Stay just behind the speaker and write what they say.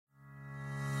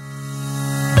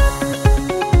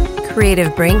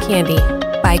Creative Brain Candy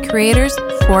by creators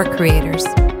for creators.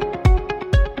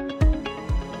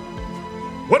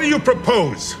 What do you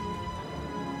propose?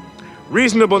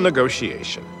 Reasonable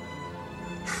negotiation.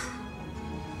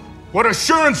 What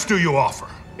assurance do you offer?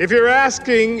 If you're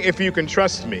asking if you can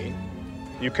trust me,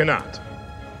 you cannot.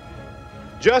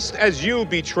 Just as you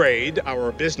betrayed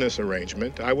our business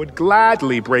arrangement, I would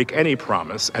gladly break any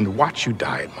promise and watch you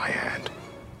die at my hand.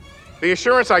 The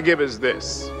assurance I give is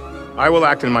this: I will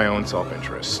act in my own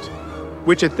self-interest,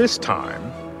 which at this time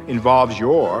involves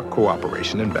your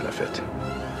cooperation and benefit.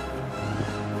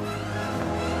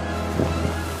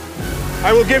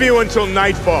 I will give you until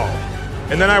nightfall,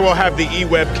 and then I will have the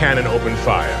E-Web cannon open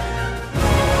fire.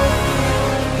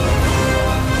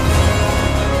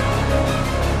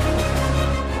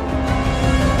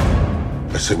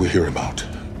 I say we hear him out.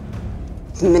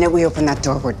 The minute we open that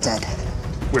door, we're dead.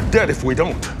 We're dead if we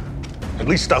don't. At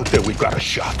least out there, we've got a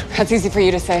shot. That's easy for you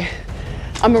to say.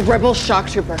 I'm a rebel shock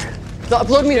trooper. They'll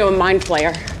upload me to a mind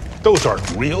flayer. Those aren't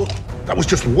real. That was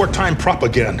just wartime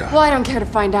propaganda. Well, I don't care to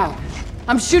find out.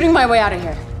 I'm shooting my way out of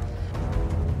here.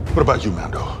 What about you,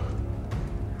 Mando?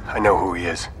 I know who he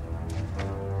is.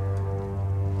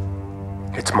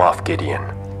 It's Moff Gideon.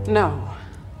 No.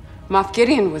 Moff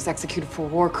Gideon was executed for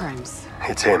war crimes.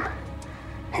 It's him.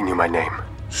 He knew my name.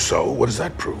 So, what does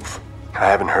that prove? I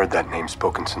haven't heard that name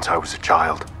spoken since I was a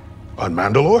child. On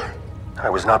Mandalore? I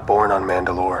was not born on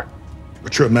Mandalore.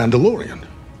 But you're a Mandalorian.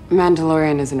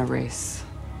 Mandalorian isn't a race.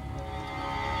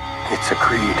 It's a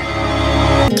creed.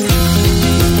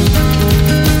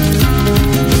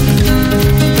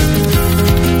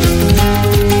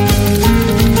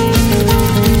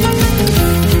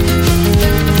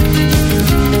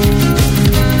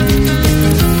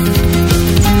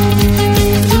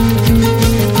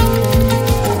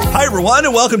 Everyone,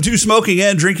 and welcome to Smoking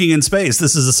and Drinking in Space.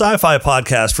 This is a sci-fi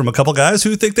podcast from a couple guys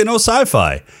who think they know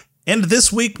sci-fi. And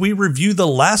this week we review the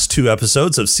last two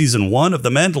episodes of Season 1 of The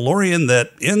Mandalorian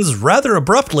that ends rather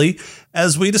abruptly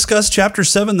as we discuss Chapter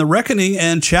 7, The Reckoning,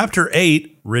 and Chapter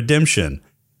 8, Redemption.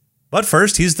 But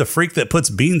first, he's the freak that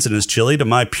puts beans in his chili to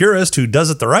my purist who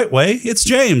does it the right way. It's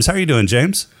James. How are you doing,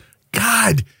 James?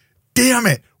 God damn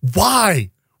it. Why?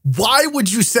 Why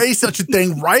would you say such a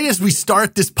thing right as we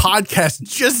start this podcast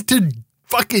just to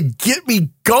fucking get me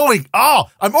going? Oh,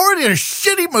 I'm already in a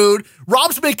shitty mood.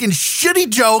 Rob's making shitty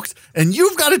jokes, and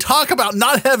you've got to talk about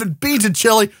not having beans and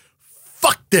chili.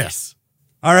 Fuck this.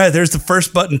 All right, there's the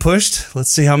first button pushed.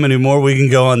 Let's see how many more we can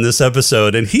go on this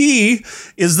episode. And he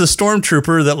is the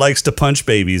stormtrooper that likes to punch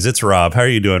babies. It's Rob. How are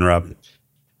you doing, Rob?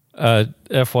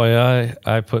 FYI,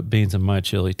 I put beans in my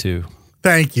chili too.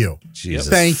 Thank you. Jesus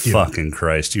Thank you. Fucking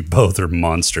Christ. You both are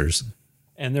monsters.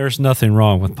 And there's nothing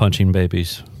wrong with punching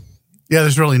babies. Yeah,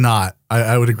 there's really not.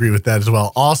 I would agree with that as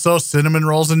well. Also, cinnamon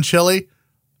rolls and chili.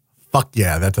 Fuck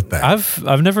yeah, that's a thing.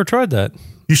 I've never tried that.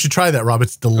 You should try that, Rob.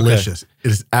 It's delicious. Okay.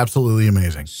 It is absolutely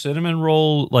amazing. Cinnamon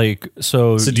roll,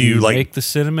 so do you make the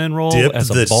cinnamon roll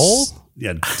as a bowl?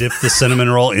 Yeah, dip the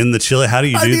cinnamon roll in the chili. How do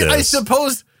you do this? I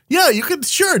suppose... Yeah, you could,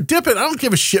 sure, dip it. I don't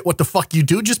give a shit what the fuck you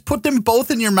do. Just put them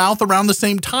both in your mouth around the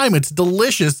same time. It's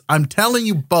delicious. I'm telling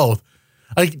you both.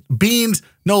 Like, beans,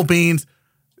 no beans,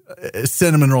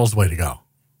 cinnamon rolls the way to go.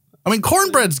 I mean,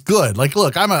 cornbread's good. Like,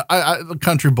 look, I'm a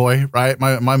country boy, right?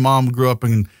 My mom grew up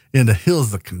in the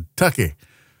hills of Kentucky.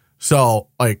 So,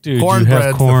 like, dude, cornbread. You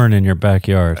have corn in your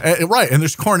backyard. Right, and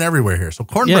there's corn everywhere here. So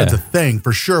cornbread's a thing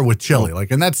for sure with chili.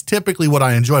 Like, and that's typically what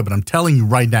I enjoy. But I'm telling you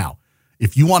right now,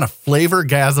 if you want a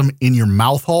flavor-gasm in your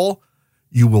mouth hole,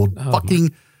 you will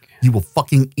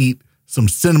fucking eat some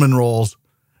cinnamon rolls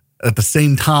at the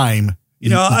same time.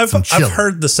 You know, I've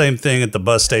heard the same thing at the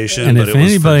bus station, and but if it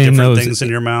was anybody for different knows things in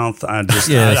your mouth. I don't trust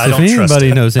it. If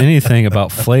anybody knows anything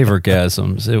about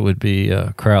flavor-gasms, it would be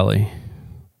Crowley.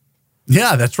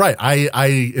 Yeah, that's right.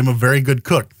 I am a very good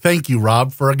cook. Thank you,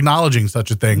 Rob, for acknowledging such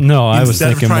a thing. No, I was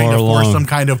thinking more along. Instead of trying to force some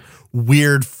kind of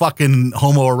weird fucking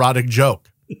homoerotic joke.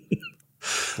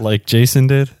 Like Jason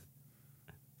did?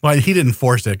 Well, he didn't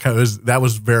force it. That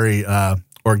was very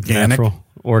organic. Natural.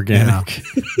 Organic.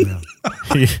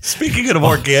 Yeah. Speaking of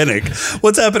organic,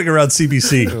 what's happening around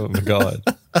CBC? Oh, my God.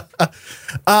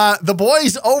 The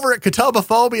boys over at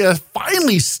Ketobophobia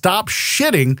finally stop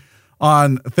shitting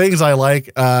on things I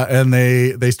like, and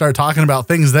they start talking about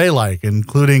things they like,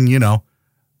 including,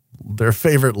 their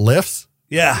favorite lifts.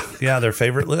 Yeah, their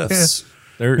favorite lifts.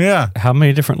 How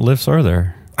many different lifts are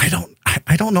there?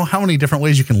 I don't know how many different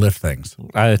ways you can lift things.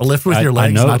 A lift with your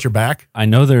legs, not your back. I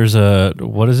know there's a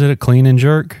clean and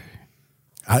jerk?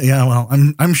 Yeah, well,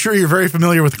 I'm sure you're very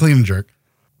familiar with clean and jerk.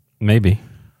 Maybe.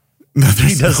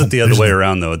 He does it the other way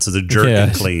around, though. It's the jerk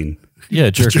and clean. Yeah,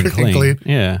 jerking clean.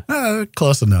 Yeah.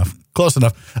 Close enough.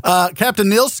 Captain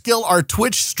Neil Skill, our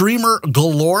Twitch streamer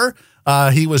galore.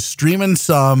 He was streaming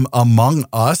some Among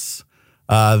Us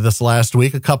this last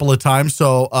week a couple of times.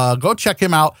 So go check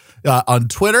him out on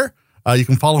Twitter. You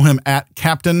can follow him at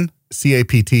Captain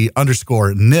CAPT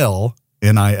 _ Nil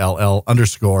NILL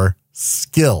 _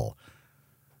 skill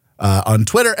on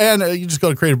Twitter. And you just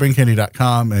go to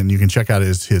creativebraincandy.com and you can check out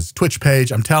his Twitch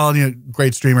page. I'm telling you,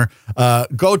 great streamer.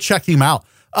 Go check him out.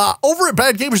 Over at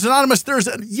Bad Gamers Anonymous, there's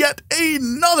yet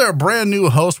another brand new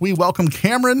host. We welcome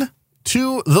Cameron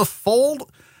to the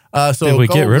fold. So did we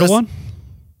get rid of one?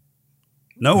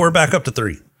 No, we're back up to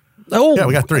 3. Oh, yeah,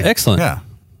 we got 3. Excellent. Yeah.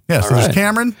 So right. There's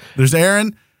Cameron, there's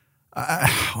Aaron.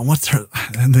 What's her,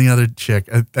 and the other chick?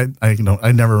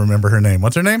 I never remember her name.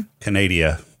 What's her name?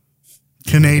 Canadia.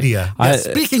 Yeah,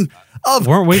 speaking of,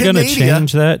 weren't we going to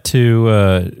change that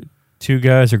to 2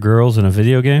 guys or girls in a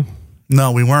video game?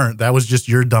 No, we weren't. That was just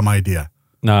your dumb idea.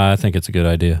 No, I think it's a good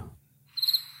idea.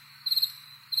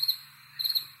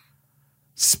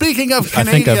 Speaking of I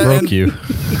think I broke you.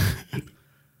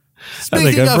 I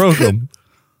think I broke him.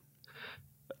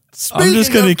 I'm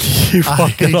just going to keep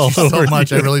fucking all over so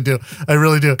much. you. I really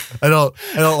do. I don't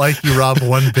like you, Rob,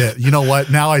 one bit. You know what?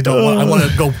 Now I don't want. I want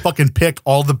to go fucking pick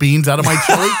all the beans out of my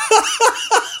chili.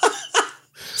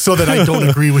 So that I don't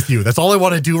agree with you. That's all I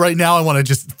want to do right now. I want to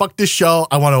just fuck this show.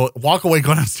 I want to walk away,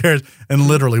 go downstairs, and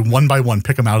literally one by one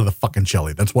pick them out of the fucking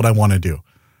chili. That's what I want to do.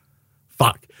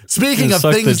 Fuck. Speaking of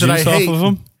things that I hate of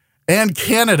them? And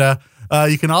Canada,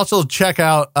 you can also check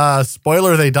out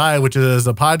Spoiler They Die, which is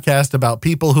a podcast about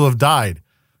people who have died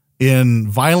in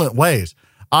violent ways.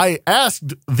 I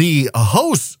asked the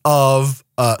host of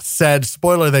said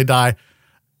Spoiler They Die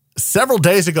several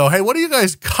days ago, hey, what are you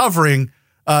guys covering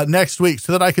next week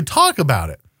so that I could talk about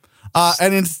it?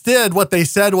 And instead, what they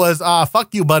said was,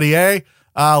 fuck you, buddy, eh?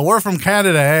 We're from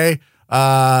Canada, eh?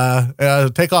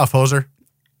 Take off, hoser.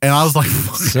 And I was like,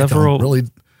 several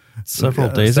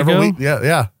days ago?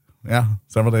 Yeah,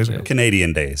 several days ago.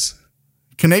 Canadian days.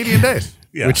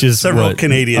 Yeah. Which is several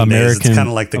Canadian days. It's kind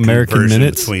of like the American conversion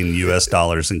minutes between U.S.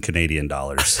 dollars and Canadian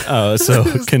dollars. So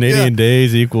Canadian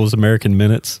days equals American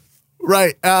minutes.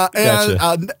 Right.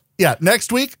 And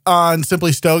next week on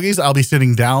Simply Stogies, I'll be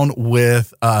sitting down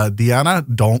with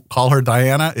Deanna. Don't call her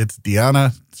Diana. It's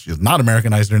Deanna. She's not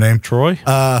Americanized her name. Troy?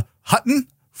 Hutton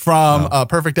from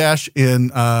Perfect Dash in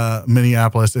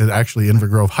Minneapolis, and actually Inver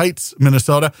Grove Heights,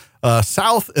 Minnesota.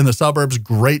 South in the suburbs.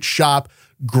 Great shop.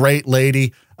 Great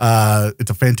lady. It's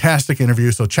a fantastic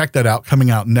interview, so check that out. Coming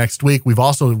out next week. We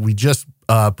just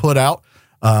put out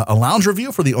a lounge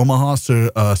review for the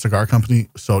Omaha Cigar Company,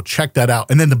 so check that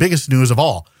out. And then the biggest news of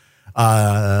all,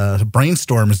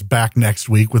 Brainstorm is back next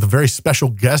week with a very special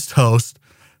guest host,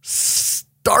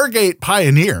 Stargate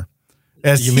Pioneer.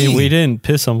 You mean we didn't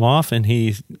piss him off and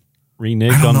he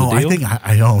reneged on the deal? I think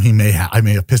I know he may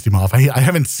have pissed him off. I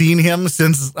haven't seen him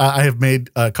since I have made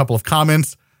a couple of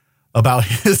comments about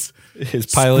his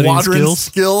piloting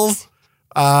skills.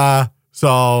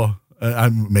 So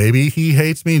maybe he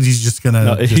hates me and he's just gonna.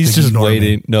 No, he's just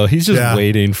waiting. Me. No, he's just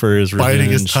waiting for his revenge. Biding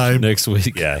his time next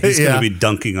week. Yeah, he's gonna be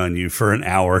dunking on you for an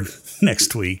hour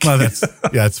next week. Well,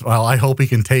 well, I hope he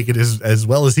can take it as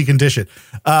well as he can dish it.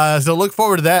 So look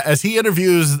forward to that as he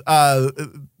interviews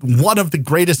one of the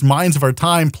greatest minds of our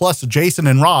time, plus Jason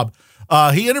and Rob.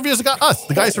 He interviews us,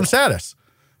 the guys from Satis.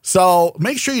 So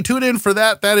make sure you tune in for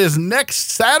that. That is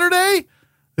next Saturday.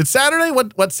 It's Saturday.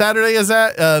 What Saturday is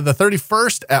that? The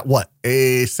 31st at what?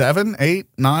 7, 8,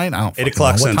 9? I don't 8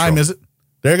 o'clock know. What Central. time is it?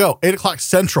 There you go. 8 o'clock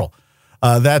Central.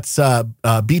 That's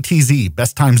BTZ,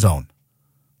 Best Time Zone.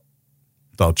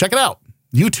 So check it out.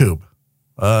 YouTube,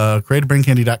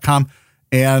 creativebraincandy.com,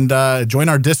 and join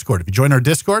our Discord. If you join our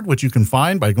Discord, which you can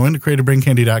find by going to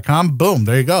creativebraincandy.com, boom,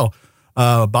 there you go.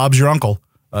 Bob's your uncle.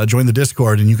 Join the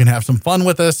Discord, and you can have some fun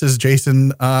with us as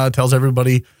Jason tells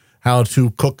everybody how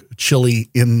to cook chili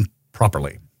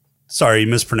improperly. Sorry, you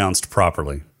mispronounced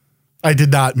properly. I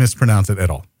did not mispronounce it at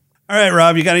all. All right,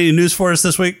 Rob, you got any news for us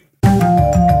this week?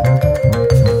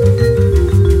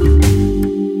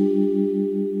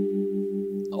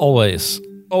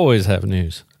 Always have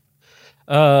news.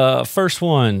 First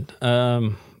one,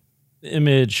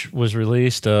 image was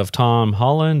released of Tom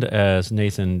Holland as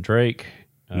Nathan Drake.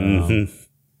 Woohoo.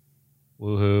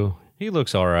 He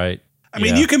looks all right. I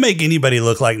mean, you can make anybody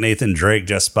look like Nathan Drake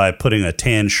just by putting a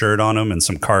tan shirt on him and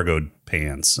some cargo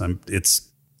pants. It's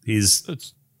true.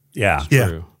 Yeah.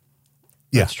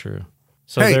 That's true.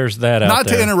 So there's that out not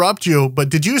there. to interrupt you, but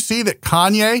did you see that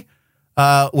Kanye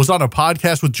was on a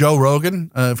podcast with Joe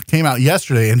Rogan? It came out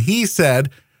yesterday, and he said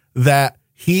that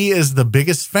he is the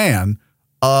biggest fan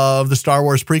of the Star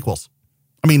Wars prequels.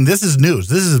 I mean, this is news.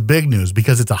 This is big news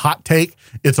because it's a hot take,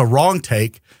 it's a wrong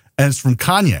take, and it's from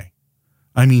Kanye.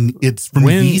 I mean, it's from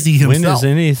Yeezy himself.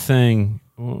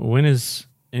 When is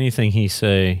anything he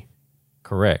say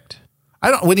correct?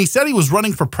 When he said he was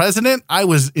running for president, I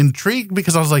was intrigued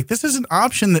because I was like, this is an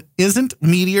option that isn't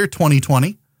Meteor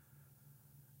 2020.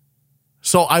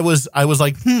 So I was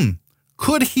like,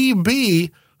 could he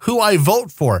be who I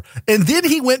vote for? And then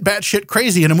he went batshit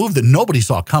crazy in a move that nobody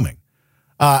saw coming,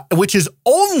 which is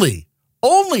only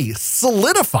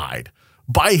solidified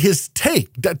by his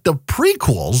take that the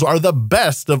prequels are the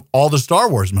best of all the Star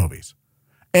Wars movies.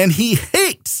 And he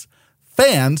hates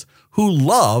fans who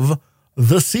love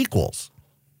the sequels.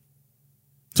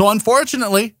 So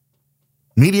unfortunately,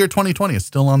 Meteor 2020 is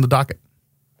still on the docket.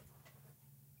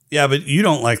 Yeah, but you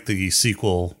don't like the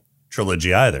sequel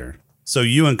trilogy either. So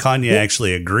you and Kanye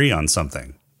actually agree on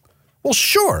something. Well,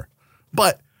 sure.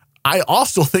 But I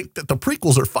also think that the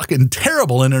prequels are fucking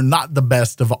terrible and are not the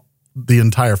best of the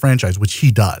entire franchise, which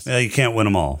he does. Yeah, you can't win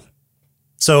them all.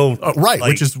 So, right,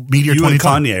 like, which is Meteor 2020. You and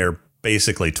Kanye are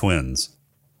basically twins.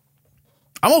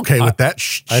 I'm okay with that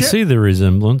shit. I see the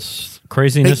resemblance.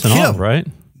 Craziness and all, right?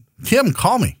 Kim,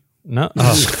 call me. No.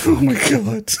 Oh my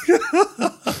God.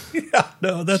 Yeah,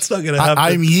 no, that's not going to happen.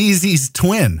 I'm Yeezy's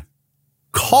twin.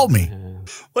 Call me.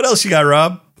 What else you got,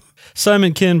 Rob?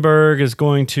 Simon Kinberg is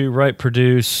going to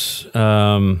produce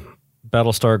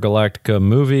Battlestar Galactica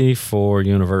movie for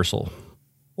Universal.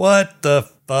 What the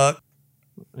fuck?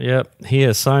 Yep. He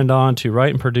has signed on to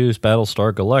write and produce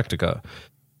Battlestar Galactica.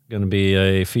 Going to be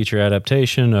a feature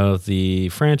adaptation of the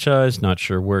franchise. Not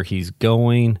sure where he's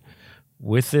going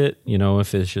with it. You know,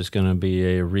 if it's just going to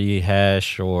be a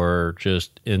rehash or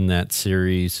just in that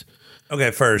series.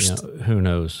 Okay, first. You know, who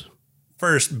knows?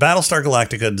 First, Battlestar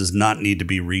Galactica does not need to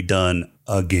be redone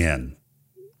again.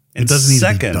 And it doesn't need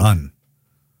to be done.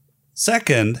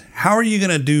 Second, how are you going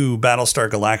to do Battlestar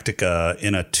Galactica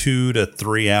in a 2 to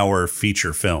 3 hour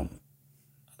feature film?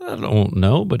 I don't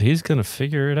know, but he's going to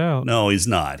figure it out. No, he's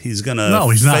not. He's going to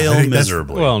fail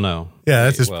miserably. Well, no. Yeah,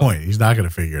 that's his point. He's not going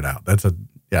to figure it out. That's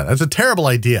a terrible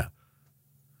idea.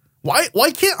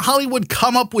 Why can't Hollywood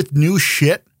come up with new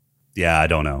shit? Yeah, I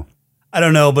don't know.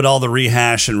 But all the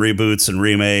rehash and reboots and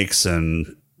remakes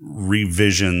and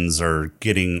revisions are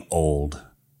getting old.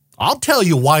 I'll tell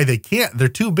you why they can't. They're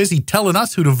too busy telling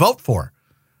us who to vote for.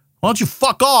 Why don't you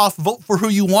fuck off, vote for who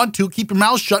you want to, keep your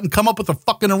mouth shut, and come up with a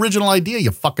fucking original idea, you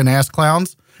fucking ass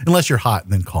clowns. Unless you're hot,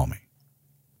 and then call me.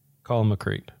 Call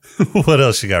McCreed. What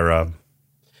else you got, Rob?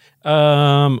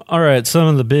 All right. Some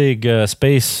of the big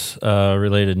space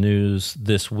related news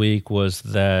this week was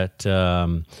that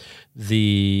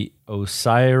the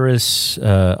Osiris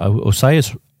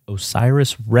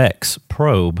Rex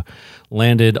probe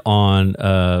landed on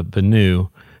Bennu.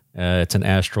 It's an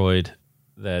asteroid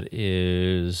that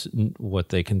is what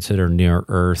they consider near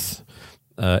Earth.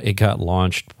 It got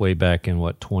launched way back in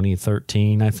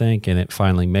 2013, I think, and it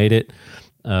finally made it.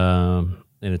 And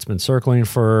it's been circling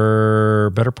for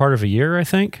a better part of a year, I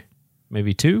think,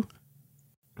 maybe 2.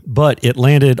 But it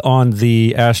landed on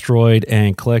the asteroid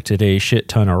and collected a shit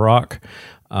ton of rock.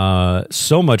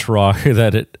 So much rock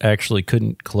that it actually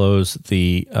couldn't close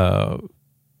the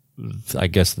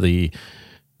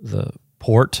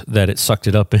port that it sucked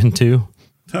it up into.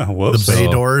 Oh, the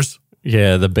bay doors.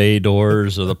 Yeah, the bay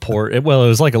doors or the port. It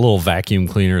was like a little vacuum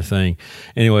cleaner thing.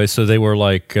 Anyway, so they were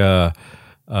like they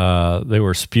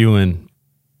were spewing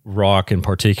rock and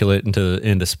particulate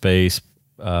into space.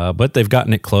 But they've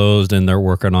gotten it closed and they're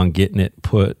working on getting it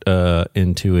put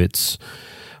into its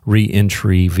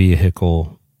re-entry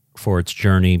vehicle for its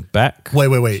journey back.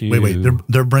 Wait.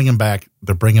 They're bringing back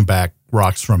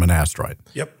rocks from an asteroid.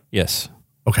 Yep. Yes.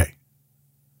 Okay.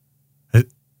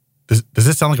 Does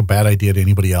this sound like a bad idea to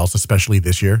anybody else, especially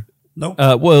this year? Nope.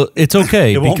 Well, it's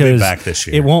okay. It won't be back this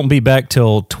year. It won't be back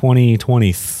till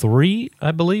 2023,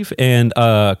 I believe. And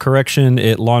correction,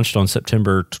 it launched on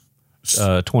September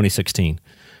 2016.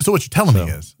 So what you're telling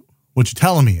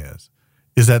me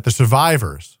is that the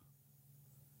survivors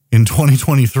in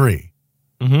 2023,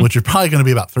 which are probably going to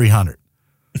be about 300,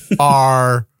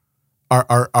 are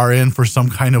in for some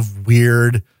kind of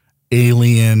weird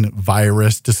alien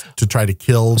virus to try to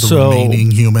kill the remaining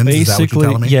humans. Is that what you're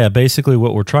telling me? Yeah, basically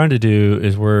what we're trying to do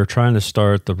is we're trying to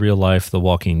start the real life The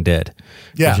Walking Dead.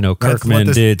 Yeah. Kirkman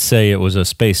did say it was a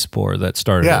space spore that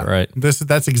started it, right?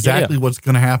 That's exactly what's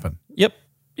going to happen. Yep.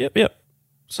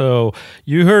 So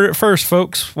you heard it first,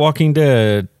 folks. Walking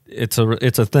Dead, it's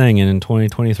a thing in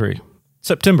 2023.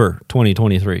 September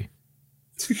 2023.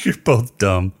 You're both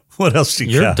dumb. What else you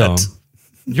got? You're dumb.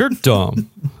 You're dumb.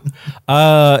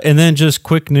 And then just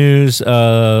quick news.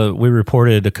 We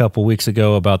reported a couple weeks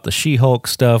ago about the She-Hulk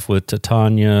stuff with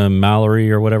Titania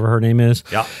Mallory or whatever her name is.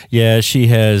 Yeah. Yeah, she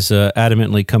has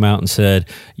adamantly come out and said,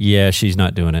 yeah, she's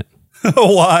not doing it.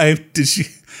 Why did she?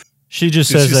 She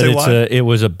just Did says she that say it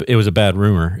was a bad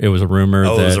rumor. It was a rumor.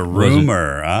 Oh, that it was a wasn't-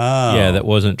 rumor. Oh. Yeah, that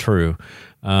wasn't true.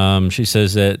 She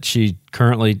says that she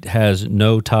currently has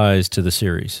no ties to the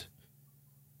series.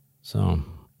 So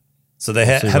they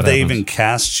We'll see have what they happens. even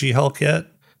cast She-Hulk yet?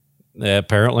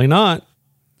 apparently not.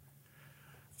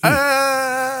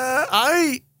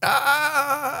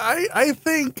 I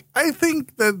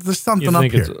think that there's something You up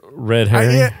think here. it's red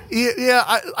herring?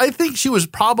 I think she was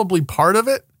probably part of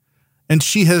it, and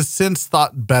she has since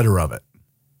thought better of it.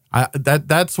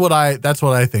 That's what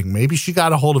I think. Maybe she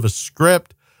got a hold of a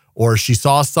script, or she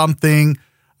saw something.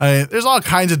 There's all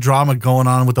kinds of drama going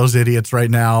on with those idiots right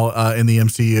now in the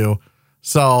MCU.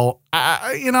 So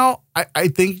I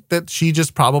think that she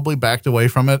just probably backed away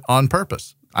from it on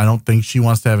purpose. I don't think she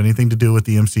wants to have anything to do with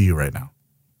the MCU right now.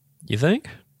 You think?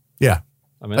 Yeah,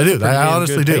 I mean, I that's do. a pretty I damn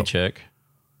honestly good do. Paycheck.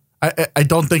 I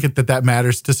don't think that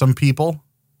matters to some people,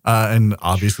 and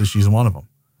obviously she's one of them.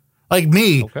 Like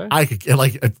me, Okay. I could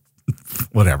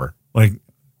whatever. Like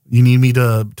you need me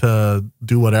to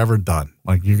do whatever, done.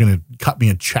 Like you're gonna cut me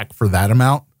a check for that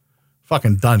amount,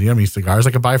 fucking done. You know how many cigars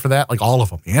I could buy for that? Like all of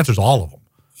them. The answer is all of them.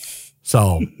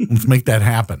 So let's make that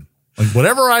happen. Like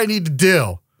whatever I need to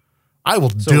do, I will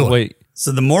do it. Wait,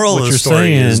 So the moral What of the you're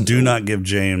story is saying- do not give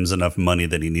James enough money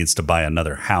that he needs to buy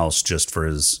another house just for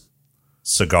his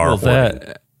cigar well,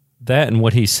 hoarding. that and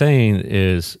what he's saying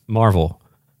is Marvel,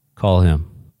 call him.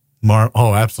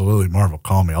 Absolutely, Marvel,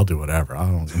 call me. I'll do whatever. I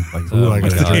don't like who I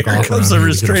got to jerk Here off comes around a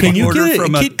here to get restraining you order get it?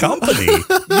 from a Can- company.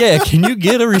 Yeah, can you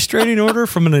get a restraining order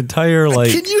from an entire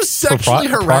Can you sexually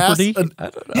harass? property? Can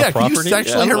you property?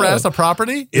 sexually Yeah, I don't harass know. a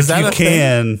property? If you a thing?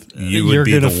 can, you would You're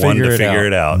be the gonna one to figure it figure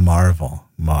it out. Marvel,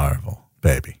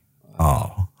 baby.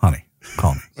 Oh, honey,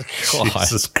 call me. God.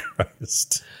 Jesus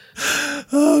Christ.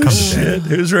 Oh, Come to shit.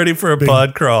 Who's ready for a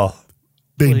pod crawl?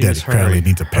 Big Please Daddy hurry, apparently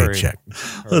needs a hurry. paycheck.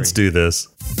 Let's do this.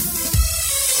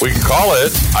 We can call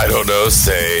it, I don't know,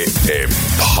 say a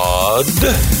pod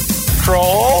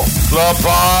crawl? The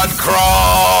pod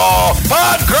crawl!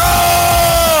 Pod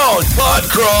crawl! Pod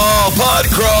crawl! Pod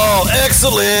crawl!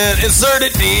 Excellent! Insert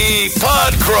it deep!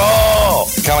 Pod crawl!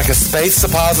 Kind of like a space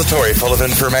suppository full of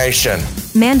information.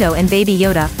 Mando and Baby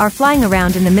Yoda are flying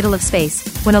around in the middle of space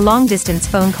when a long-distance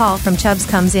phone call from Chubbs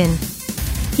comes in.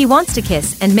 He wants to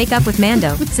kiss and make up with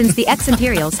Mando since the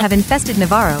ex-Imperials have infested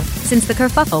Navarro since the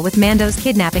kerfuffle with Mando's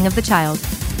kidnapping of the child.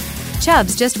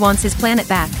 Chubbs just wants his planet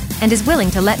back and is willing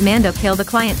to let Mando kill the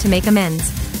client to make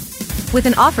amends. With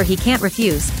an offer he can't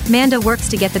refuse, Mando works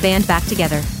to get the band back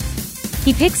together.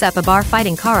 He picks up a bar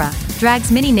fighting Kara,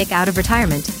 drags Mini Nick out of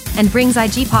retirement, and brings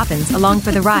IG Poppins along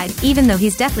for the ride even though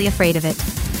he's deathly afraid of it.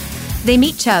 They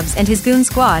meet Chubbs and his goon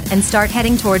squad and start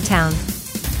heading toward town.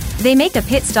 They make a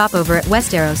pit stop over at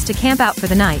Westeros to camp out for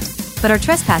the night, but are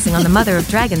trespassing on the Mother of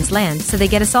Dragons land so they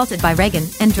get assaulted by Regan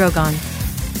and Drogon.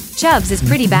 Chubbs is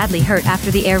pretty badly hurt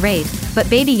after the air raid, but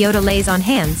Baby Yoda lays on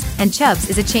hands, and Chubbs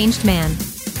is a changed man.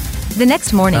 The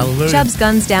next morning, Hallelujah. Chubbs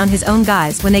guns down his own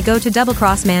guys when they go to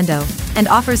double-cross Mando, and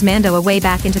offers Mando a way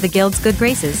back into the guild's good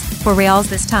graces, for reals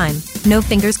this time, no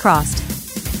fingers crossed.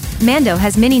 Mando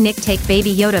has Mini Nick take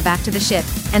Baby Yoda back to the ship,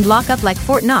 and lock up like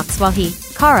Fort Knox while he,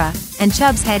 Kara, and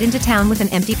Chubbs head into town with an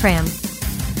empty pram.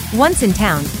 Once in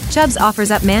town, Chubbs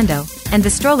offers up Mando, and the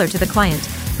stroller to the client,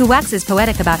 who waxes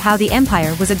poetic about how the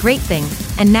Empire was a great thing,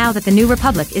 and now that the New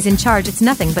Republic is in charge it's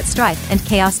nothing but strife and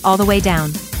chaos all the way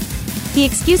down. He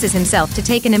excuses himself to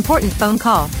take an important phone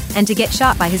call, and to get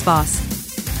shot by his boss.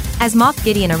 As Moff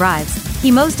Gideon arrives,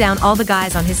 he mows down all the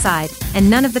guys on his side, and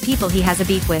none of the people he has a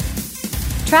beef with.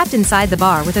 Trapped inside the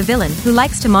bar with a villain who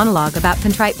likes to monologue about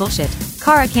contrite bullshit,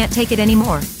 Kara can't take it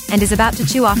anymore, and is about to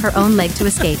chew off her own leg to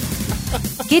escape.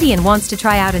 Gideon wants to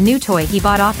try out a new toy he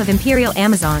bought off of Imperial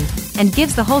Amazon, and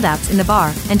gives the holdouts in the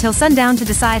bar until sundown to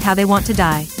decide how they want to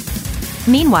die.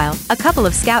 Meanwhile, a couple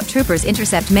of scout troopers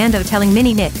intercept Mando telling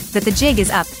Mini Nick that the jig is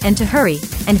up and to hurry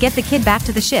and get the kid back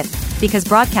to the ship, because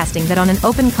broadcasting that on an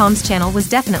open comms channel was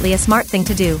definitely a smart thing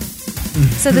to do.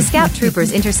 So the scout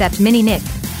troopers intercept Mini Nick,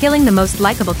 killing the most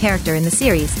likable character in the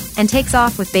series, and takes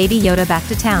off with Baby Yoda back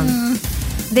to town.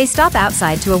 They stop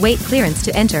outside to await clearance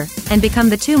to enter, and become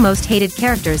the two most hated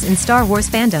characters in Star Wars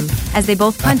fandom, as they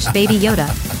both punch Baby Yoda,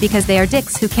 because they are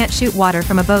dicks who can't shoot water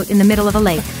from a boat in the middle of a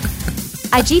lake.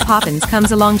 IG Poppins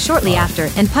comes along shortly after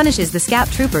and punishes the scout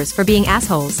troopers for being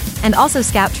assholes, and also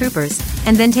scout troopers,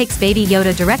 and then takes Baby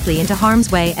Yoda directly into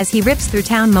harm's way as he rips through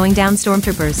town mowing down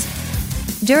stormtroopers.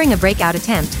 During a breakout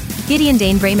attempt, Gideon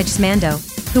Dane Bramage Mando,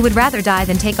 who would rather die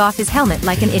than take off his helmet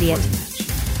like an idiot.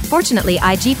 Fortunately,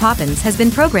 IG Poppins has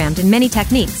been programmed in many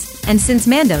techniques, and since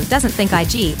Mando doesn't think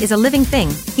IG is a living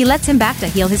thing, he lets him back to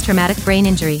heal his traumatic brain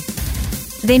injury.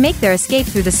 They make their escape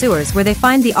through the sewers where they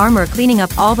find the armor cleaning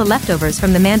up all the leftovers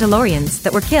from the Mandalorians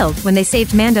that were killed when they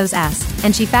saved Mando's ass,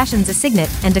 and she fashions a signet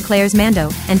and declares Mando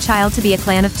and Child to be a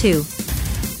clan of 2.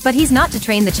 But he's not to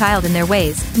train the child in their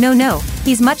ways, no,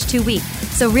 he's much too weak,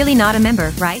 so really not a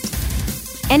member, right?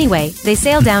 Anyway, they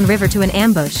sail down river to an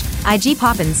ambush. IG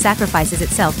Poppins sacrifices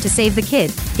itself to save the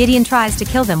kid, Gideon tries to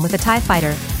kill them with a TIE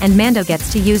fighter, and Mando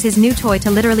gets to use his new toy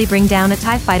to literally bring down a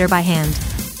TIE fighter by hand.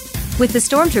 With the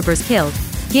stormtroopers killed,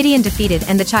 Gideon defeated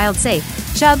and the child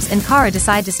safe, Chubbs and Kara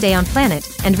decide to stay on planet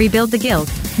and rebuild the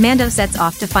guild. Mando sets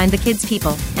off to find the kid's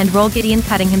people and roll Gideon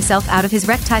cutting himself out of his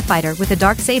wrecked TIE fighter with a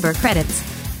dark saber credits.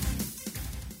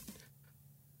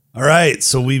 All right,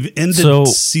 so we've ended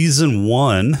season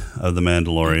 1 of The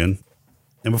Mandalorian.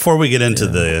 And before we get into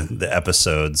the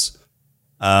episodes,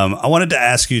 I wanted to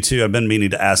ask you too, I've been meaning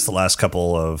to ask the last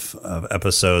couple of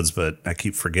episodes, but I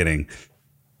keep forgetting.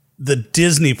 The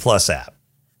Disney Plus app.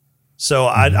 So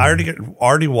I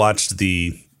already watched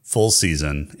the full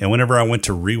season, and whenever I went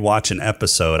to rewatch an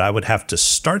episode, I would have to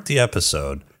start the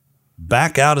episode,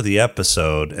 back out of the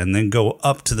episode, and then go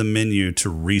up to the menu to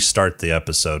restart the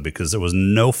episode because there was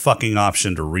no fucking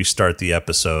option to restart the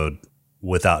episode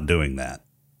without doing that.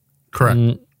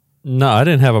 Correct. No, I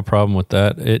didn't have a problem with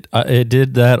that. It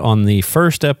did that on the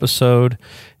first episode,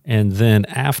 and then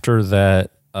after that,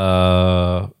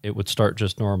 it would start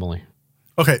just normally.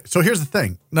 Okay, so here's the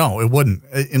thing. No, it wouldn't,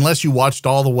 unless you watched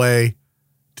all the way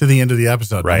to the end of the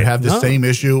episode. Right. I have the same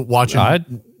issue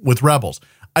watching with Rebels.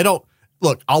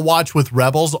 Look, I'll watch with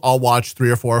Rebels. I'll watch 3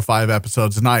 or 4 or 5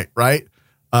 episodes a night, right?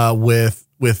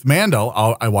 With Mando,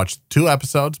 I watch 2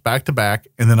 episodes back to back,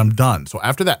 and then I'm done. So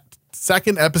after that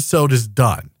second episode is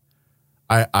done,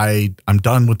 I'm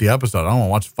done with the episode. I don't want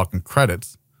to watch the fucking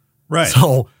credits. Right.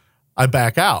 So I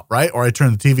back out, right? Or I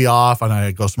turn the TV off and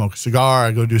I go smoke a cigar.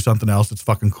 I go do something else that's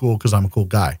fucking cool because I'm a cool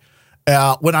guy.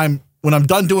 When I'm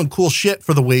done doing cool shit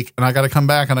for the week and I got to come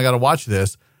back and I got to watch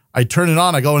this, I turn it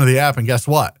on. I go into the app and guess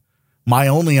what? My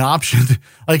only option,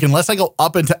 like unless I go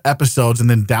up into episodes and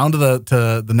then down to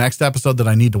the next episode that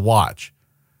I need to watch,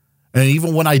 and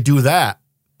even when I do that,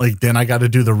 like then I got to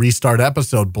do the restart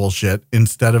episode bullshit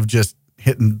instead of just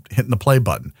hitting the play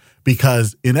button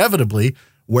because inevitably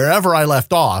wherever I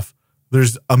left off,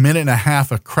 there's a minute and a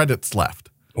half of credits left.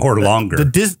 Or longer.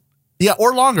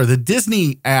 Or longer. The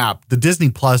Disney app, the Disney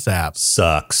Plus app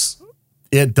sucks.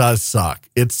 It does suck.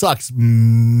 It sucks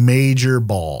major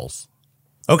balls.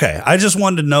 Okay, I just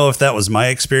wanted to know if that was my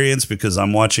experience because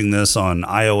I'm watching this on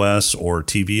iOS or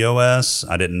tvOS.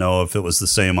 I didn't know if it was the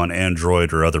same on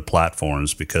Android or other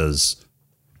platforms because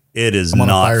it is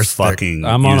not fucking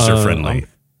user-friendly.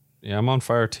 I'm on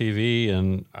Fire TV,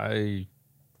 and I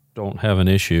don't have an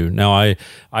issue. Now,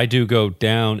 I do go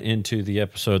down into the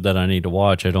episode that I need to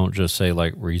watch. I don't just say,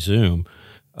 like, resume.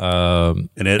 And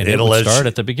it'll start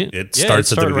at the beginning. It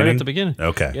starts at the beginning? Right at the beginning.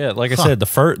 Okay. Yeah, like I said,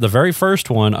 the very first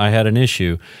one, I had an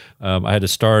issue. I had to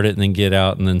start it and then get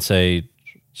out and then say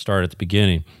start at the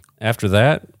beginning. After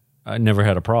that, I never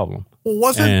had a problem. Well,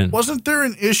 wasn't there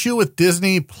an issue with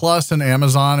Disney Plus and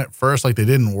Amazon at first? Like they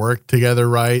didn't work together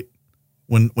right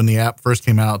when the app first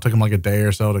came out. It took them like a day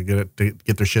or so to get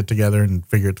their shit together and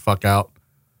figure it the fuck out.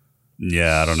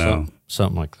 Yeah, I don't know.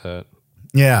 Something like that.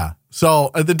 Yeah.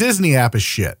 So the Disney app is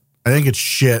shit. I think it's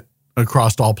shit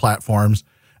across all platforms.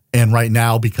 And right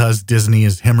now, because Disney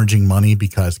is hemorrhaging money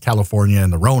because California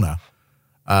and the Rona,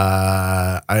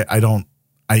 we're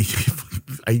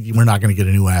not going to get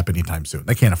a new app anytime soon.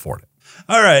 They can't afford it.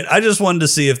 All right. I just wanted to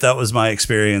see if that was my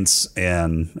experience.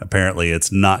 And apparently it's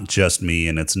not just me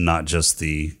and it's not just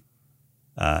the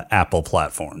Apple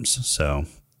platforms. So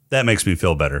that makes me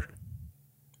feel better.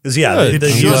 Because,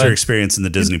 the user experience in the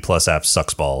Disney Plus app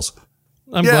sucks balls.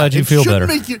 I'm glad you feel better.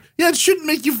 It shouldn't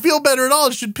make you feel better at all.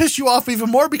 It should piss you off even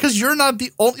more because you're not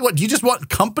the only one. Do you just want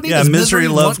company? Yeah, misery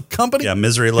loves company. Yeah,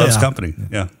 misery loves company.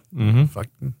 Yeah.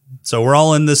 Mm-hmm. So we're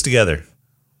all in this together.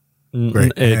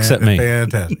 Great. Except me.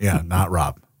 Fantastic. Yeah, not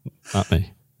Rob. Not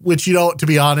me. Which, to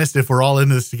be honest, if we're all in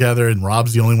this together and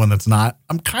Rob's the only one that's not,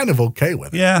 I'm kind of okay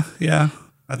with it. Yeah.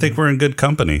 I think we're in good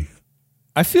company.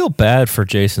 I feel bad for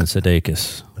Jason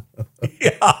Sudeikis.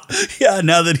 Yeah.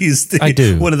 Now that he's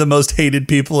one of the most hated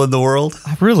people in the world,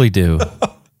 I really do.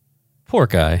 Poor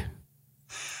guy.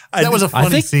 That was a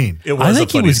funny scene. It was. I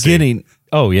think he was getting.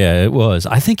 Oh yeah, it was.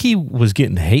 I think he was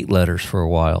getting hate letters for a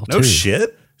while. No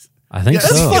shit. I think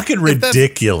that's so. Fucking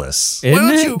ridiculous. Isn't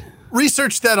it?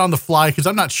 research that on the fly because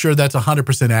I'm not sure that's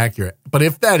 100% accurate. But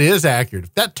if that is accurate,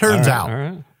 if that turns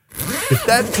out, if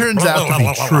that turns out to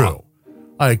be true,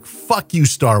 like, fuck you,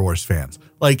 Star Wars fans.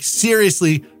 Like,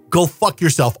 seriously, go fuck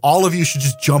yourself. All of you should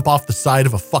just jump off the side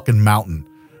of a fucking mountain.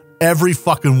 Every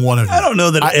fucking one of you. I don't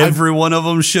know that every one of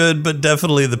them should, but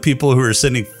definitely the people who are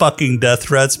sending fucking death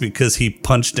threats because he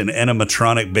punched an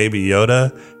animatronic Baby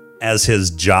Yoda as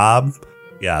his job.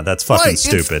 Yeah, that's fucking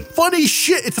stupid. It's funny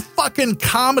shit. It's a fucking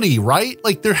comedy, right?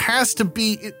 Like, there has to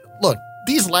be... Look,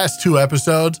 these last 2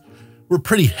 episodes were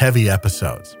pretty heavy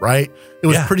episodes, right? It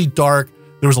was pretty dark.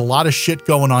 There was a lot of shit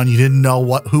going on. You didn't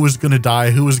know who was going to die,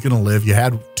 who was going to live. You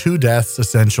had 2 deaths,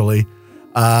 essentially.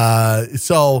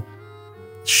 So...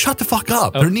 Shut the fuck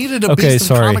up. There needed to be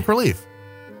some comic relief.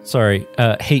 Sorry.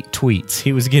 Hate tweets.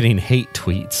 He was getting hate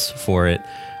tweets for it.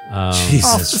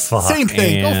 Jesus fuck. Same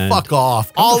thing. Go fuck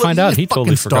off. All find out he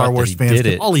totally Star Wars fans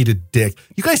can all eat a dick.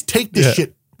 You guys take this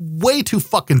shit way too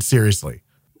fucking seriously.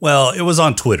 Well, it was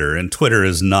on Twitter, and Twitter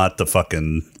is not the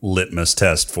fucking litmus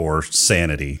test for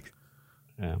sanity.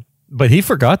 Yeah. But he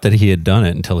forgot that he had done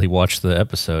it until he watched the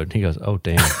episode. He goes, "Oh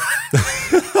damn."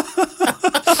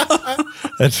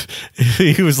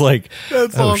 He was like,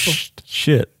 "That's awesome."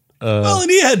 Shit. Well,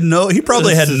 and he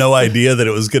probably had no idea that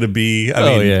it was going to be,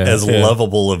 as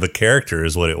lovable of a character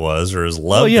as what it was, or as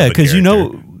loved. Oh yeah, because he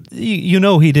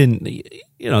didn't.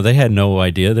 They had no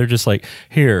idea. They're just like,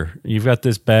 here, you've got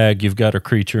this bag, you've got a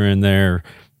creature in there,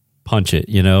 punch it.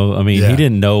 He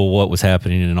didn't know what was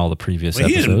happening in all the previous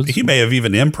episodes. He may have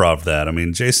even improv that. I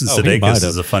mean, Jason Sudeikis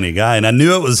is a funny guy, and I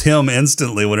knew it was him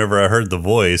instantly whenever I heard the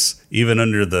voice, even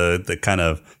under the kind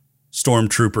of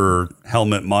stormtrooper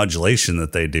helmet modulation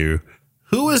that they do.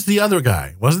 Who is the other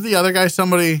guy? Wasn't the other guy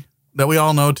somebody that we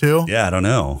all know too? Yeah, I don't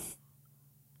know.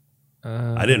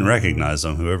 I didn't recognize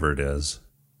him, whoever it is.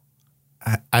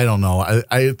 I don't know.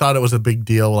 I thought it was a big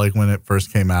deal, like when it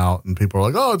first came out, and people were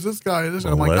like, "Oh, it's this guy."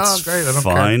 I'm like, "Oh, great! I don't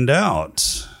find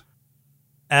out."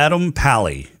 Adam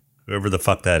Pally, whoever the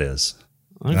fuck that is.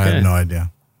 Okay. I have no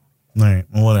idea. All right,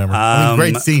 well, whatever.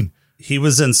 Great scene. He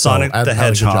was in Sonic the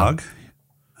Hedgehog.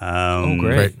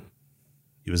 Great.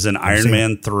 He was in Iron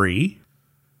Man 3.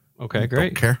 Okay,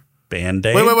 great. Don't care.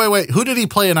 Band-Aid. Wait. Who did he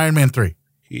play in Iron Man 3?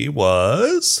 He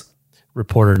was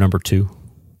Reporter number 2.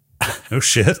 Oh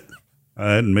shit.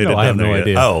 I hadn't made it. I have no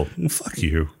idea. Oh, well, fuck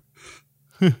you.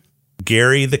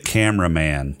 Gary the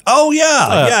cameraman. Oh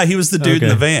yeah. He was the dude in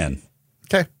the van.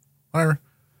 Okay. Whatever.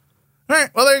 All right.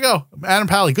 Well, there you go. Adam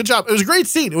Pally. Good job. It was a great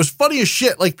scene. It was funny as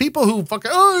shit. Like people who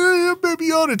fucking, Baby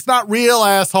Yoda. It's not real,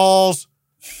 assholes.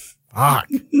 Fuck.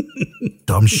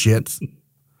 Dumb shits.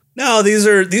 No, these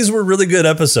were really good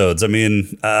episodes. I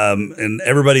mean, and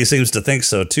everybody seems to think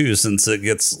so too, since it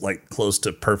gets like close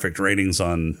to perfect ratings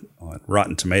on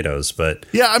Rotten Tomatoes. But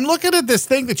yeah, I'm looking at this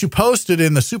thing that you posted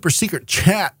in the super secret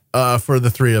chat for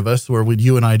the 3 of us, where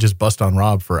you and I just bust on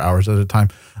Rob for hours at a time.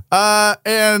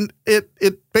 And it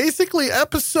basically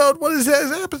episode, what is that?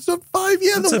 Is that episode 5?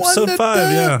 Yeah, that's the episode one that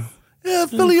 5. Yeah,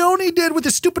 Filioni did with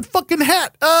his stupid fucking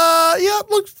hat. Yeah, it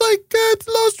looks like it's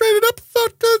the lowest rated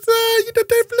episode because,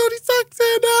 Dave Filoni sucks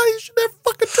and he should never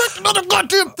fucking track another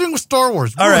goddamn thing with Star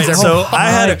Wars. All right, so I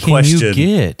had a question.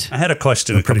 I had a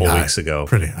question a couple weeks ago.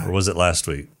 Pretty high. Or was it last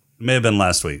week? It may have been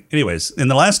last week. Anyways, in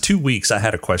the last 2 weeks, I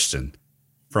had a question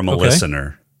from a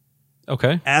listener.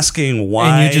 Okay. Asking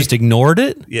why. And you just ignored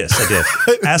it? Yes, I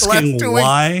did. Asking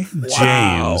why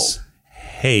James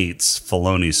hates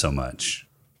Filoni so much.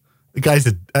 The guy's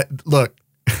look.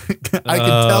 I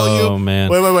can tell you. Oh man!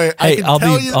 Wait. Hey,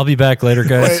 I'll be back later,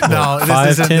 guys. Wait, no,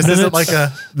 this isn't like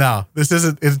a. No, this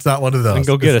isn't. It's not one of those. And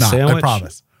go get a sandwich. I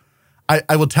promise.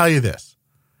 I will tell you this.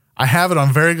 I have it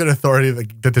on very good authority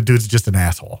that the dude's just an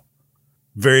asshole.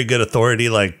 Very good authority,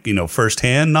 like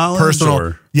firsthand knowledge.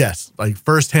 Personal, yes, like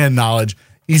firsthand knowledge.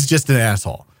 He's just an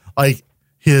asshole. Like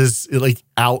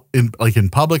out in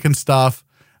public and stuff.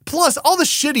 Plus, all the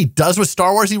shit he does with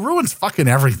Star Wars, he ruins fucking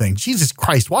everything. Jesus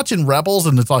Christ. Watching Rebels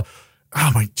and it's like,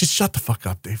 oh my, just shut the fuck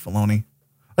up, Dave Filoni.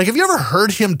 Like, have you ever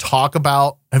heard him talk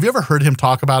about it?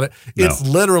 No. It's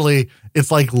literally,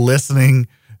 it's like listening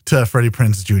to Freddie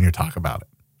Prinze Jr. talk about it.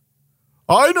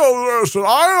 I know this and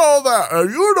I know that, and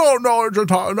you don't know what you're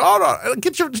talking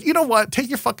about. You know what? Take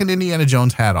your fucking Indiana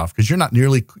Jones hat off, because you're not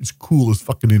nearly as cool as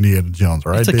fucking Indiana Jones,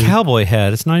 all right? It's a cowboy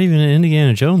hat. It's not even an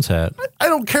Indiana Jones hat. I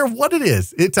don't care what it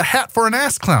is. It's a hat for an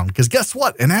ass clown, because guess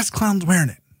what? An ass clown's wearing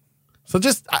it. So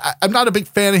I'm not a big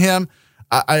fan of him.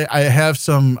 I have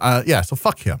some, so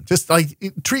fuck him. Just like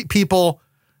treat people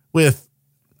with,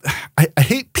 I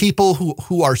hate people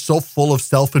who are so full of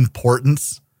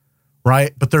self-importance.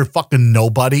 Right? But they're fucking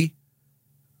nobody.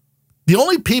 The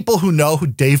only people who know who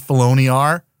Dave Filoni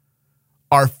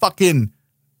are fucking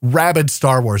rabid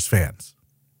Star Wars fans.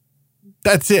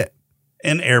 That's it.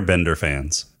 And Airbender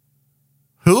fans.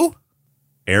 Who?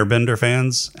 Airbender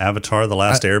fans. Avatar: The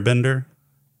Last Airbender.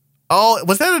 Oh,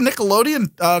 was that a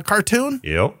Nickelodeon cartoon?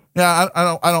 Yep. Yeah,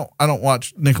 I don't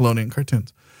watch Nickelodeon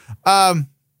cartoons.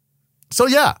 So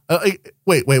yeah,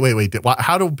 wait.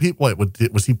 How do people?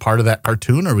 Was he part of that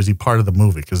cartoon or was he part of the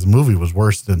movie? Because the movie was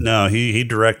worse than. No, he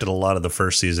directed a lot of the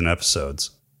first season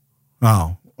episodes.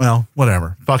 Oh well,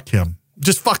 whatever. Fuck him.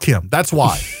 Just fuck him. That's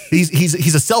why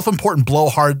he's a self-important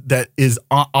blowhard that is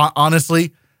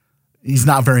honestly, he's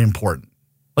not very important.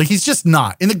 Like he's just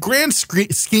not in the grand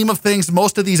scheme of things.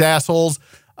 Most of these assholes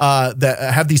that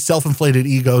have these self-inflated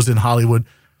egos in Hollywood,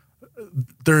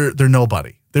 they're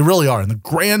nobody. They really are. In the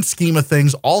grand scheme of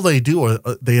things, all they do are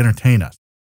they entertain us.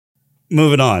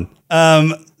 Moving on.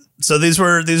 So these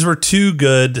were two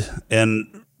good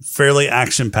and fairly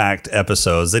action-packed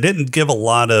episodes. They didn't give a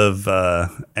lot of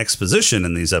exposition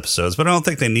in these episodes, but I don't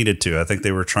think they needed to. I think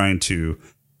they were trying to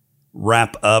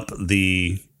wrap up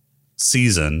the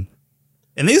season.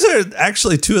 And these are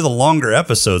actually two of the longer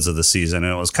episodes of the season,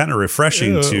 and it was kind of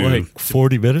refreshing to like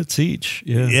 40 minutes each.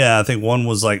 Yeah, I think one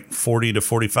was like 40 to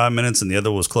 45 minutes, and the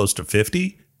other was close to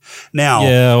 50. Now,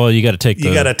 yeah, well, you got to take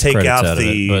out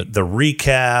the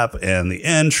recap and the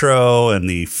intro and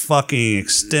the fucking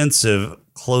extensive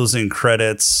closing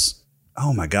credits.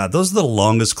 Oh my god, those are the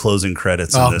longest closing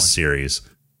credits in this series.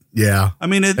 Yeah. I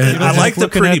mean, I like the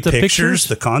pretty pictures,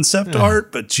 the concept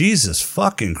art, but Jesus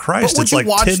fucking Christ, it's like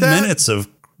 10 minutes of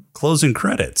closing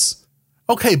credits.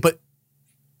 Okay, but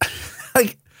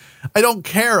I don't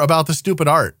care about the stupid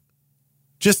art.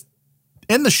 Just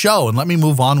end the show and let me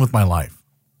move on with my life.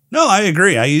 No, I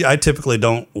agree. I typically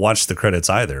don't watch the credits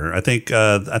either. I think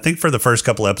for the first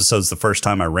couple episodes, the first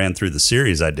time I ran through the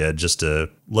series, I did just to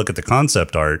look at the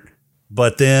concept art.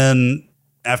 But then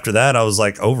after that, I was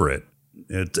like over it.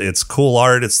 It's cool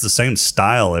art. It's the same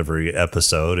style every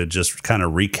episode. It just kind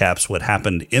of recaps what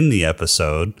happened in the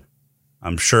episode.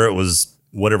 I'm sure it was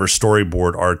whatever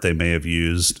storyboard art they may have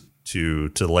used to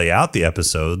lay out the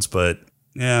episodes. But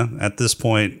yeah, at this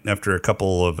point, after a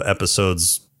couple of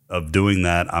episodes of doing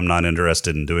that, I'm not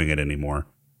interested in doing it anymore.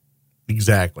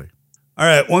 Exactly. All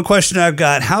right, one question I've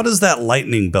got. How does that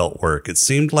lightning belt work? It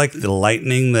seemed like the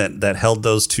lightning that held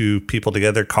those two people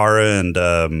together, Kara and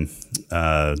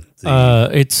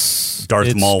it's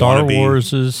Darth Maul Star wannabe.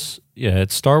 Wars's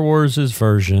it's Star Wars's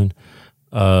version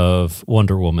of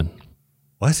Wonder Woman.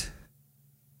 What?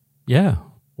 Yeah,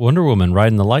 Wonder Woman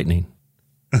riding the lightning.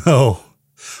 Oh,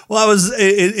 well,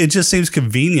 it just seems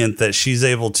convenient that she's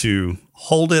able to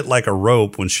hold it like a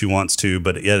rope when she wants to,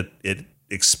 but it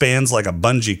expands like a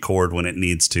bungee cord when it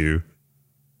needs to.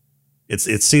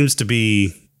 It seems to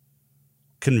be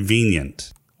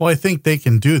convenient. Well, I think they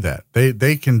can do that.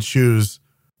 They can choose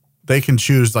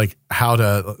like how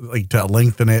to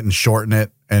lengthen it and shorten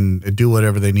it and do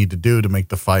whatever they need to do to make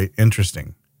the fight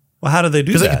interesting. Well, how do they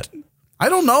do that? I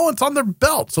don't know. It's on their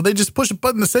belt. So they just push a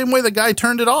button the same way the guy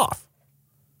turned it off.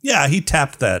 Yeah, he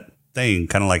tapped that thing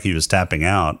kind of like he was tapping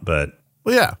out, but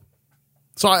well, yeah.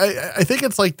 So I think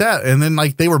it's like that. And then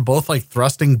like they were both like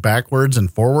thrusting backwards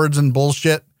and forwards and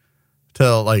bullshit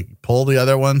to like pull the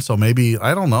other one. So maybe,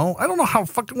 I don't know. I don't know how it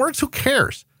fucking works. Who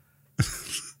cares?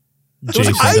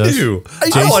 Jason I does. do.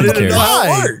 I wanted to know how it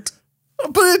it worked.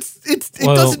 But it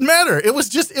doesn't matter. It was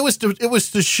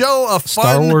to show a fun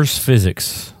Star Wars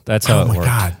physics. That's how it works. Oh my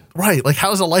God. Right. Like,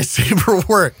 how does a lightsaber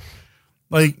work?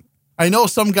 Like, I know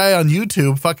some guy on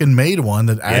YouTube fucking made one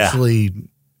that actually,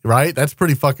 right? That's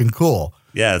pretty fucking cool.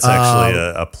 Yeah, it's actually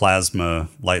a plasma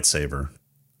lightsaber.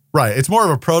 Right. It's more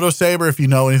of a proto-saber if you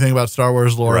know anything about Star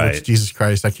Wars lore. Right. Which, Jesus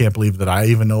Christ, I can't believe that I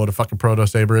even know what a fucking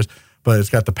proto-saber is. But it's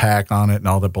got the pack on it and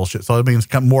all that bullshit. So it means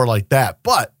it's more like that.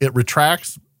 But it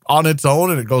retracts on its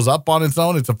own and it goes up on its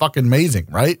own. It's a fucking amazing,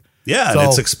 right? Yeah, and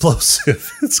it's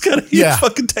explosive. It's got a huge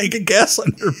fucking tank of gas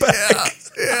on your back.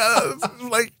 Yeah.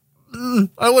 Like,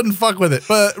 I wouldn't fuck with it.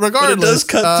 But regardless. But it does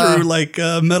cut through like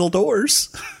metal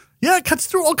doors. Yeah, it cuts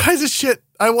through all kinds of shit.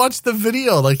 I watched the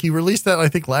video. Like, he released that, I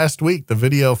think, last week. The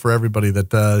video for everybody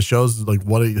that shows like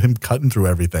him cutting through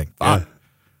everything.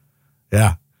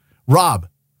 Yeah. Rob.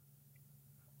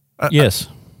 Yes.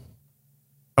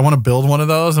 I want to build one of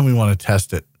those and we want to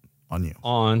test it on you.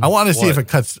 I want to see if it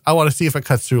cuts. I want to see if it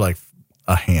cuts through like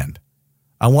a hand.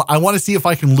 I want to see if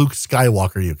I can Luke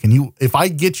Skywalker you. Can you? If I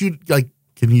get you, like,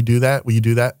 can you do that? Will you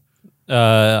do that?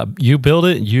 You build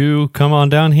it. You come on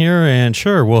down here, and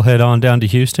sure, we'll head on down to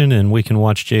Houston, and we can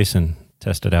watch Jason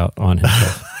test it out on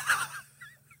himself.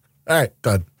 All right,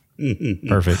 done.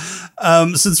 Perfect.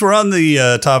 Since we're on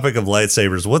the topic of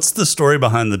lightsabers, what's the story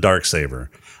behind the Darksaber?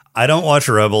 I don't watch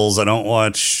Rebels. I don't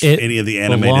watch any of the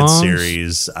animated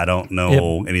series. I don't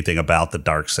know anything about the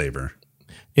Darksaber.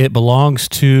 It belongs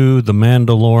to the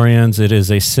Mandalorians. It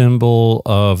is a symbol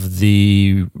of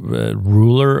the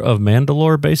ruler of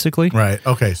Mandalore, basically. Right.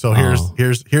 Okay. So here's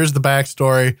the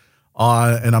backstory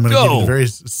and I'm going to give you a very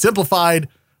simplified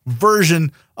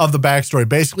version of the backstory.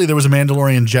 Basically, there was a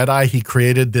Mandalorian Jedi. He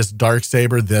created this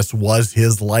Darksaber. This was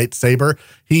his lightsaber.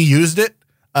 He used it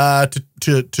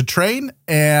to train,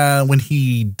 and when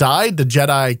he died, the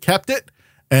Jedi kept it.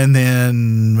 And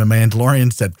then the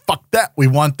Mandalorian said, "Fuck that, we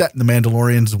want that." And the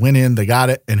Mandalorians went in, they got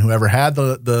it, and whoever had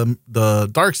the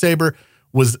Darksaber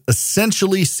was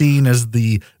essentially seen as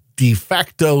the de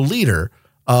facto leader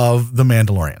of the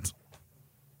Mandalorians.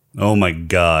 Oh my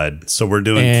God! So we're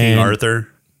doing King Arthur,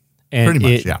 and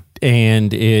pretty much, yeah.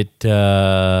 And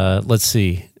let's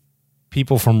see.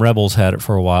 People from Rebels had it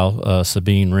for a while.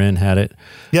 Sabine Wren had it.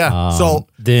 Yeah.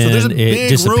 Then there's a it big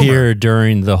disappeared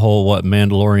during the whole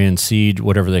Mandalorian siege,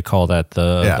 whatever they call that,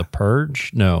 the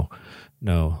purge. No,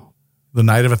 the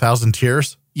Night of 1,000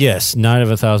 Tears. Yes, Night of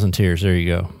 1,000 Tears. There you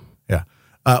go. Yeah,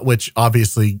 which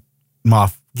obviously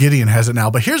Moff Gideon has it now.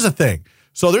 But here's the thing.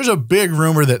 So there's a big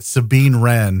rumor that Sabine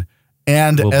Wren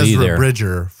and Ezra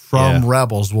Bridger from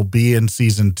Rebels will be in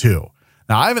season 2.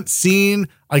 Now, I haven't seen,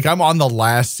 I'm on the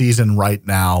last season right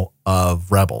now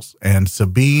of Rebels, and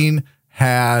Sabine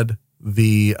had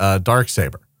the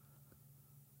Darksaber.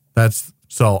 Does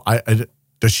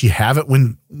she have it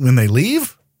when they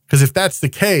leave? Because if that's the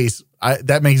case,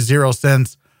 that makes zero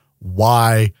sense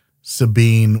why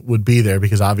Sabine would be there,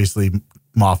 because obviously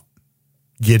Moff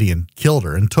Gideon killed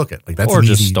her and took it.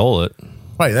 Stole it.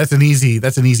 Right, that's an easy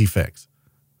fix.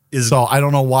 So I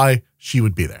don't know why she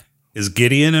would be there. Is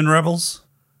Gideon in Rebels?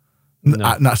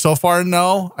 No. Not so far,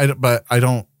 no. I don't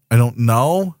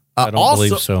know. I don't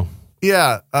believe so.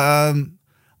 Yeah.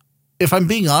 If I'm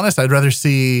being honest, I'd rather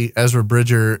see Ezra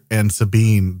Bridger and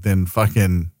Sabine than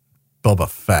fucking Boba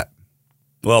Fett.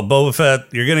 Well, Boba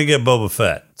Fett, you're going to get Boba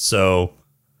Fett. So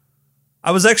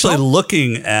I was actually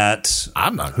looking at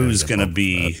who's going to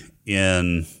be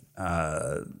in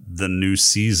the new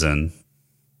season.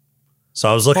 So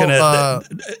I was looking at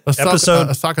episode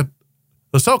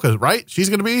Ahsoka, right? She's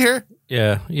going to be here?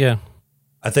 Yeah.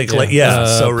 I think,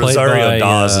 so Rosario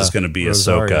Dawes is going to be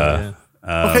Ahsoka.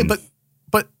 Yeah. Okay,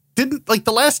 but didn't,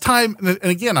 the last time, and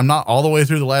again, I'm not all the way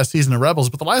through the last season of Rebels,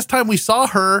 but the last time we saw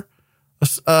her,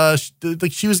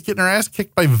 she was getting her ass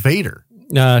kicked by Vader.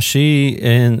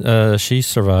 She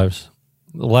survives.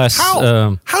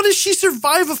 How does she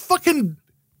survive a fucking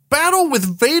battle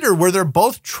with Vader where they're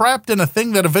both trapped in a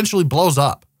thing that eventually blows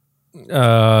up?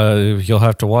 You'll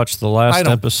have to watch the last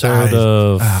episode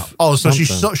of. So she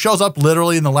shows up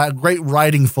literally in the great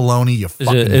writing, Filoni. You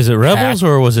is it Rebels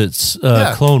or was it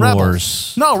Clone Rebels.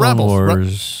 Wars? No, Clone Rebels.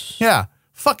 Wars. Yeah,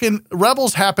 fucking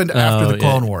Rebels happened after the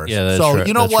Clone Wars. Yeah, so right,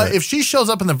 you know what? Right. If she shows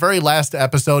up in the very last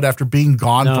episode after being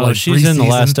gone for like she's 3 seasons, in the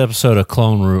last episode of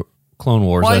Clone Wars.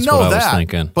 Well, That's I know what I that, was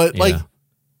thinking. But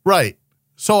right.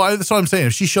 So that's what I'm saying.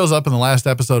 If she shows up in the last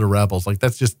episode of Rebels,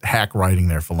 that's just hack writing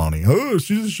there, Filoni. Oh,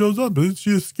 she just shows up.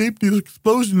 She escaped the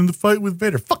explosion in the fight with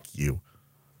Vader. Fuck you.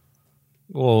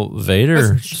 Well,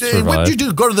 Vader survived. What did you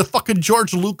do? Go to the fucking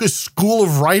George Lucas School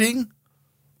of Writing?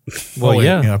 Well,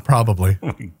 yeah, probably.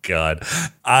 Oh my God.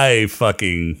 I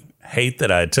fucking hate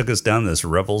that I took us down this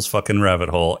Rebels fucking rabbit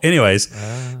hole. Anyways,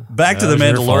 back to The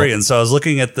Mandalorian. So I was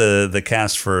looking at the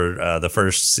cast for the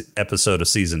first episode of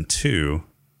season 2.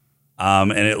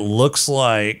 And it looks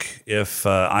like if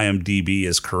IMDb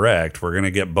is correct, we're going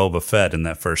to get Boba Fett in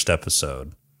that first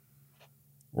episode.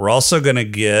 We're also going to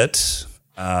get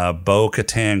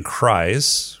Bo-Katan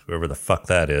Kryze, whoever the fuck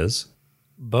that is.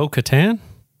 Bo-Katan?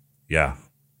 Yeah.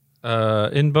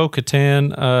 In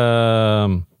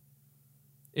Bo-Katan,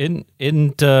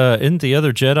 isn't the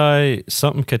other Jedi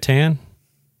something Katan?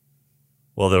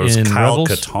 Well, there was in Kyle Rebels?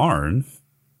 Katarn.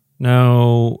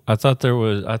 No, I thought the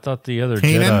other Kanan?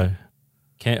 Jedi.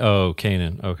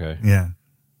 Kanan. Okay. Yeah.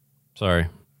 Sorry.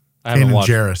 I haven't Kanan watched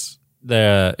Jarrus.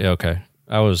 Okay.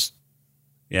 I was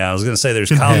going to say there's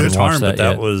Couldn't Kyle have Katarn, but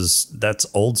yet. that's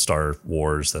old Star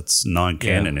Wars. That's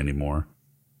non-canon anymore.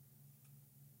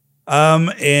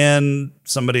 And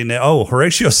somebody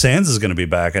Horatio Sands is going to be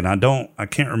back, and I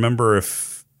can't remember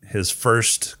if his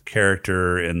first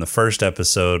character in the first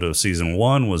episode of season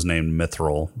 1 was named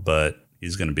Mithril, but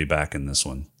he's going to be back in this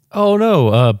one. Oh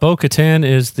no, Bo-Katan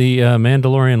is the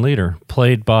Mandalorian leader,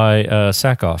 played by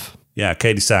Sackhoff. Yeah,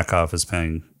 Katie Sackhoff is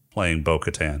playing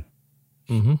Bo-Katan.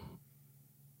 Mm-hmm.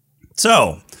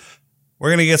 So we're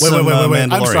going to get wait, some wait.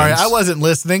 Mandalorians. I'm sorry, I wasn't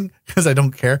listening because I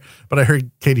don't care, but I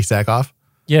heard Katie Sackhoff.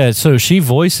 Yeah, so she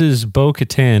voices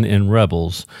Bo-Katan in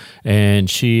Rebels, and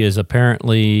she is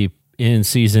apparently in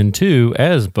season 2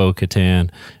 as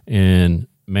Bo-Katan in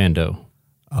Mando.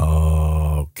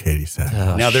 Oh, Katie said.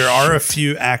 Now, there are a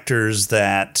few actors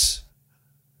that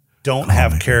don't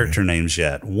have character names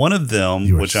yet. One of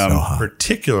them, which I'm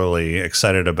particularly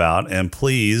excited about, and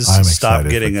please stop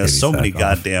getting us so many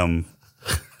goddamn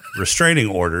restraining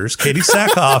orders. Katie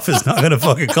Sackhoff is not going to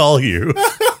fucking call you.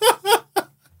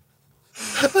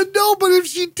 No, but if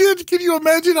she did, can you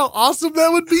imagine how awesome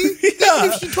that would be? Yeah.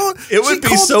 If she told, it would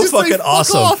be so fucking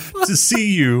awesome off. to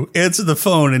see you answer the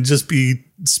phone and just be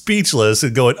speechless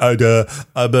and going, Oh,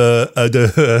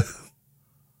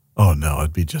 no,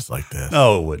 it'd be just like this.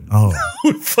 No, it wouldn't. Oh.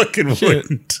 It fucking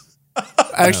wouldn't.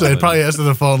 Actually, I'd probably answer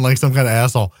the phone like some kind of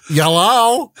asshole.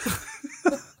 Hello?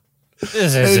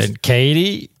 This isn't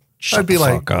Katie. I'd be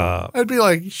like,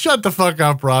 shut the fuck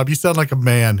up, Rob. You sound like a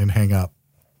man, and hang up.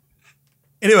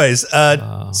 Anyways,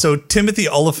 so Timothy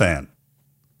Olyphant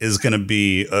is going to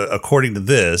be, according to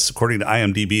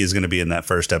IMDb, is going to be in that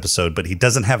first episode, but he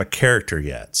doesn't have a character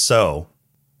yet. So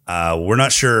we're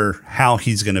not sure how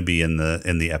he's going to be in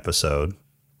the episode.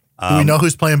 Do we know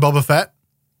who's playing Boba Fett?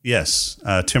 Yes,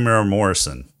 Tamara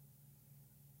Morrison,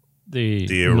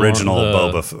 the original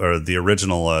the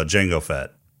original Jango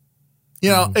Fett.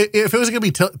 You know, if it was going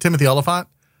to be Timothy Olyphant,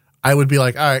 I would be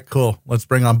like, all right, cool, let's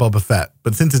bring on Boba Fett.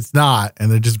 But since it's not,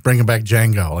 and they're just bringing back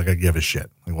Jango, like I give a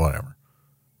shit, like whatever.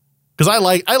 Because I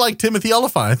like Timothy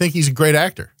Olyphant. I think he's a great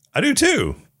actor. I do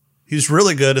too. He's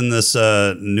really good in this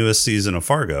newest season of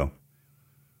Fargo.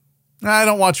 I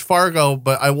don't watch Fargo,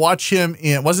 but I watch him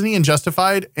in. Wasn't he in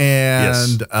Justified?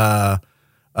 And there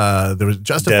was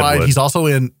Justified. Deadwood. He's also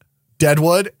in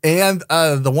Deadwood, and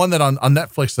the one that on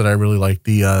Netflix that I really like,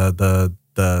 the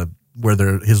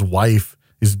where his wife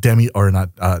is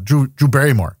Drew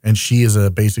Barrymore, and she is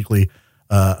basically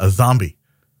a zombie.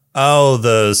 Oh,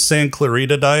 the Santa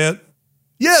Clarita Diet?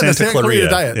 Yeah, the Santa Clarita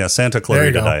Diet. Yeah, Santa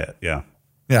Clarita Diet. Yeah.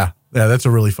 Yeah, that's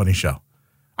a really funny show.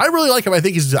 I really like him. I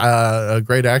think he's a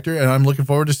great actor, and I'm looking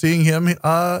forward to seeing him in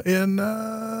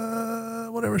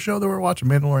whatever show that we're watching,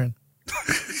 Mandalorian.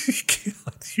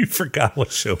 You forgot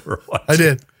what show we're watching. I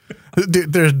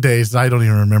did. There's days I don't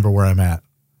even remember where I'm at.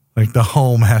 Like the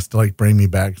home has to like bring me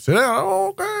back. Say, oh,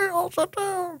 okay, I'll sit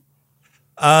down.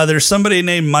 There's somebody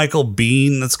named Michael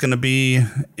Bean that's going to be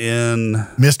in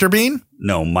Mr. Bean.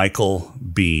 No, Michael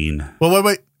Bean. Well,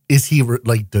 wait. Is he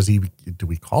like? Do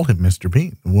we call him Mr.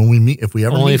 Bean when we meet? If we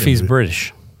ever only meet if him, he's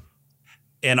British.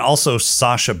 And also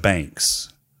Sasha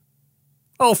Banks.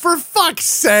 Oh, for fuck's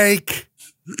sake!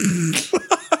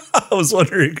 I was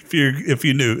wondering if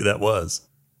you knew who that was.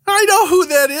 I know who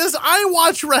that is. I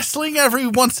watch wrestling every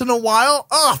once in a while.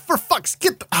 Oh, for fuck's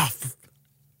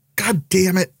God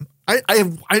damn it! I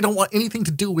don't want anything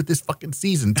to do with this fucking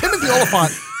season. Timothy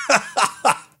Olyphant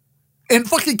and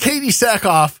fucking Katie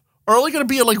Sackhoff are only going to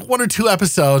be in like 1 or 2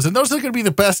 episodes, and those are going to be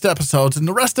the best episodes, and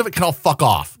the rest of it can all fuck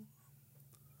off.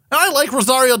 And I like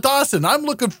Rosario Dawson. I'm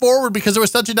looking forward because there was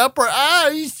such an uproar.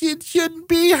 It shouldn't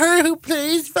be her who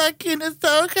plays fucking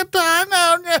Ahsoka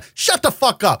Tano. Shut the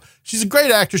fuck up. She's a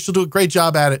great actress. She'll do a great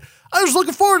job at it. I was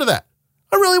looking forward to that.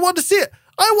 I really wanted to see it.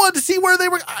 I wanted to see where they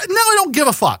were. Now I don't give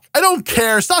a fuck. I don't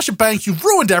care. Sasha Banks, you've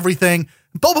ruined everything.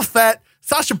 Boba Fett,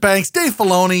 Sasha Banks, Dave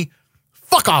Filoni.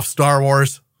 Fuck off, Star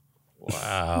Wars.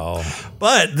 Wow.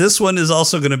 But this one is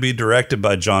also going to be directed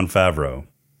by Jon Favreau.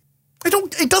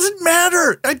 It doesn't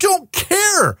matter. I don't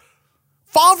care.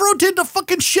 Favreau did the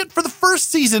fucking shit for the first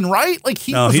season, right? Like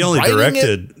he only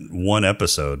directed 1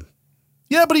 episode.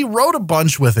 Yeah, but he wrote a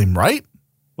bunch with him, right?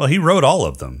 Well, he wrote all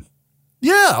of them.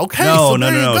 Yeah, okay. No.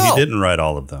 He didn't write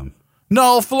all of them.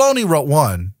 No, Filoni wrote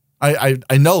 1. I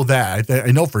know that.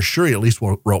 I know for sure he at least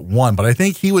wrote 1, but I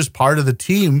think he was part of the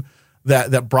team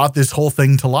that brought this whole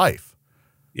thing to life.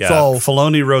 Yeah, so,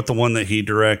 Filoni wrote the one that he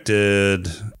directed.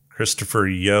 Christopher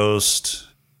Yost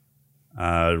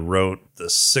wrote the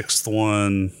 6th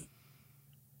one.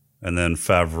 And then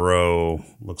Favreau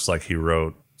looks like he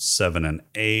wrote 7 and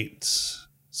 8.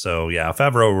 So, yeah,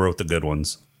 Favreau wrote the good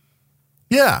ones.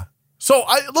 Yeah. So,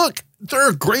 there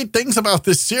are great things about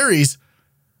this series.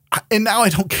 And now I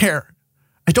don't care.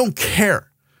 I don't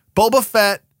care. Boba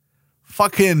Fett,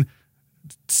 fucking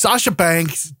Sasha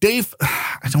Banks, Dave.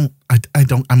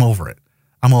 I'm over it.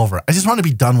 I'm over it. I just want to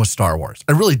be done with Star Wars.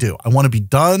 I really do. I want to be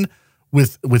done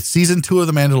with season 2 of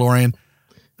The Mandalorian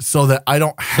so that I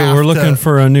don't have So we're looking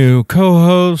for a new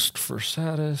co-host for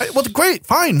Satis. Well, great.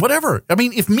 Fine. Whatever. I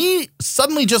mean, if me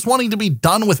suddenly just wanting to be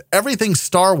done with everything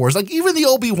Star Wars, like even the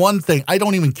Obi-Wan thing, I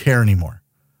don't even care anymore.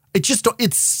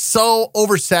 It's so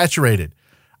oversaturated.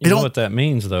 You know what that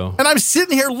means, though. And I'm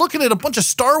sitting here looking at a bunch of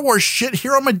Star Wars shit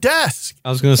here on my desk.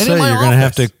 I was going to say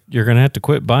you're going to have to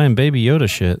quit buying Baby Yoda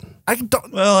shit. I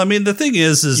don't. Well, I mean, the thing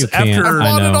is after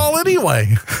I bought it all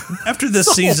anyway. After this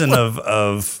season of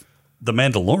The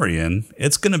Mandalorian,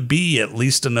 it's going to be at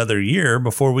least another year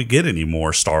before we get any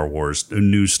more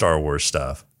new Star Wars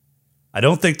stuff. I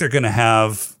don't think they're going to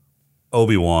have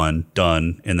Obi-Wan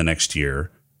done in the next year.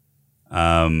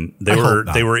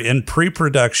 They were in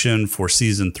pre-production for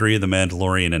season 3 of The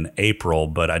Mandalorian in April,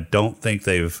 but I don't think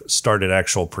they've started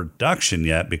actual production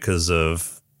yet because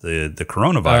of the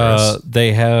coronavirus.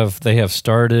 They have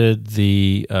started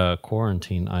the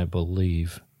quarantine, I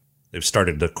believe. They've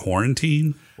started the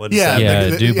quarantine? What is Yeah,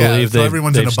 that? I do believe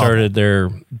they've started their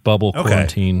bubble Okay.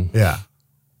 quarantine. Yeah.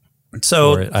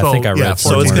 So I think I read.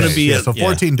 So it's going to be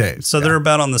 14 days. So they're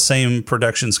about on the same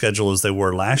production schedule as they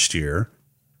were last year,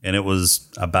 and it was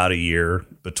about a year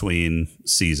between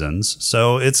seasons.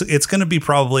 So it's going to be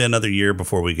probably another year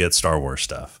before we get Star Wars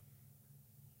stuff.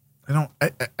 I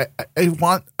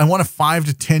want a 5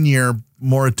 to 10 year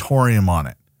moratorium on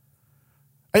it.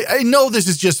 I know this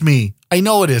is just me. I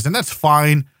know it is, and that's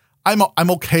fine.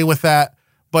 I'm okay with that.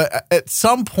 But at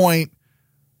some point,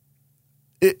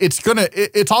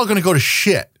 it's all gonna go to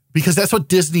shit, because that's what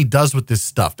Disney does with this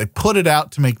stuff. They put it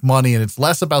out to make money, and it's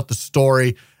less about the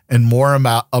story and more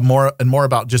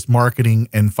about just marketing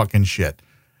and fucking shit.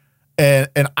 And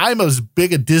I'm as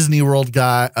big a Disney World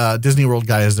guy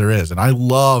as there is, and I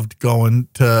loved going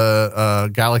to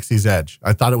Galaxy's Edge.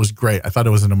 I thought it was great. I thought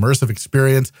it was an immersive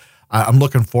experience. I'm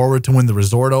looking forward to when the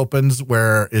resort opens,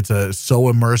 where it's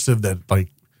so immersive that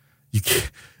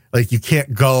you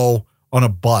can't go on a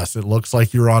bus. It looks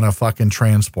like you're on a fucking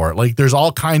transport. Like, there's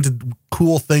all kinds of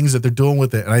cool things that they're doing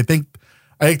with it, and I think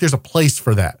there's a place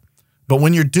for that. But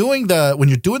when you're doing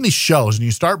these shows and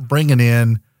you start bringing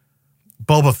in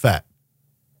Boba Fett,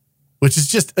 which is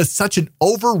just such an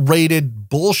overrated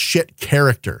bullshit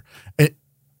character, and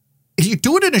you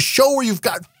do it in a show where you've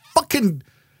got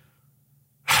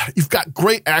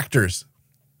great actors.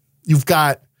 You've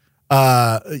got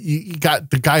you got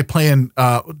the guy playing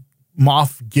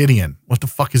Moff Gideon. What the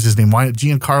fuck is his name?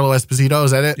 Giancarlo Esposito?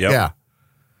 Is that it? Yep. Yeah.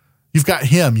 You've got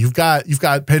him. You've got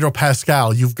Pedro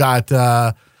Pascal. You've got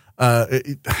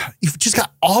you've just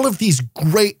got all of these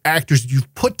great actors.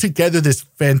 You've put together this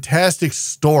fantastic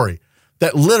story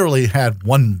that literally had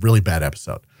one really bad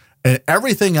episode, and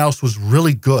everything else was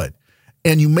really good.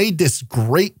 And you made this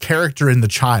great character in the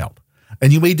child,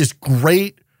 and you made this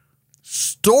great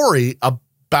story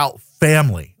about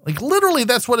family. Like, literally,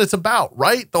 that's what it's about,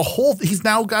 right? He's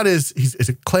now got he's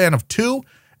a clan of 2,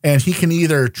 and he can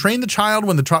either train the child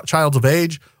when the child's of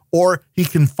age, or he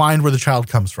can find where the child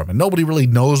comes from. And nobody really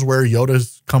knows where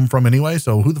Yoda's come from anyway.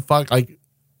 So who the fuck,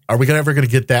 are we ever going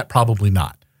to get that? Probably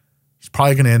not. He's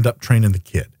probably going to end up training the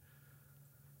kid.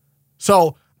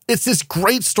 So it's this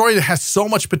great story that has so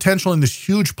much potential in this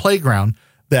huge playground,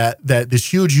 that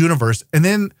this huge universe. And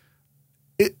then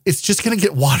it's just going to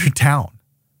get watered down.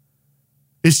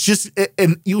 It's just,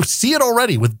 and you see it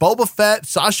already with Boba Fett,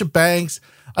 Sasha Banks,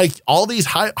 like all these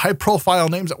high profile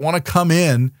names that want to come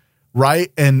in,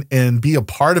 right, and be a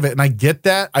part of it. And I get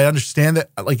that. I understand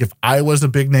that. Like, if I was a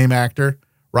big name actor,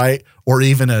 right, or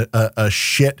even a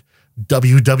shit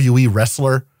WWE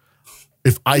wrestler,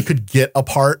 if I could get a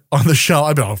part on the show,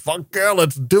 I'd be like, fuck yeah,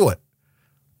 let's do it.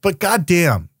 But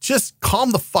goddamn, just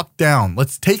calm the fuck down.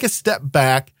 Let's take a step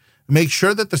back, make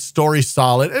sure that the story's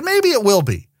solid, and maybe it will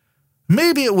be.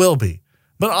 Maybe it will be.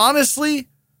 But honestly,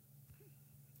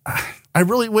 I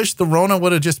really wish the Rona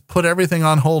would have just put everything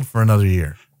on hold for another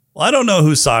year. Well, I don't know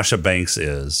who Sasha Banks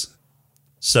is,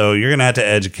 so you're going to have to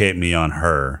educate me on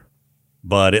her.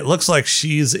 But it looks like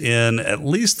she's in at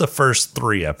least the first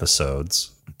 3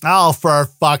 episodes. Oh, for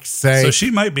fuck's sake. So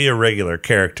she might be a regular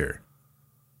character.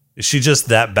 Is she just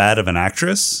that bad of an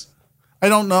actress? I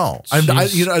don't know. She's in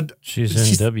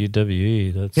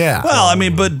WWE. That's Well, I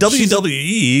mean, but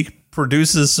WWE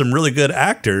produces some really good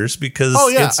actors because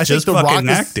it's just fucking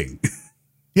acting.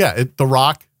 Yeah, The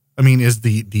Rock, I mean, is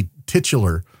the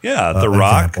titular. Yeah, The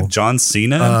Rock, example. John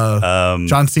Cena.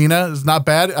 John Cena is not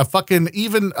bad.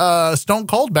 Even Stone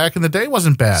Cold back in the day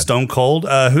wasn't bad. Stone Cold.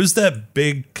 Who's that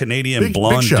big Canadian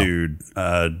blonde dude?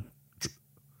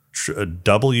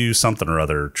 W something or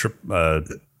other.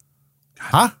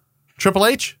 Triple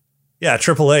H? Yeah,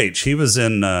 Triple H. He was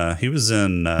in he was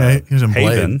in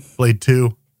Haven. Blade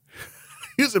 2.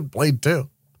 He was in Blade 2.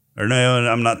 Or no,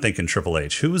 I'm not thinking Triple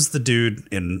H. Who was the dude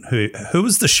in who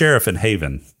was the sheriff in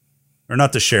Haven? Or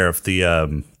not the sheriff, the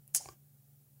Oh,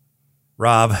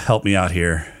 Rob, help me out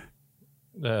here.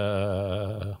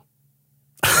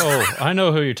 Oh, I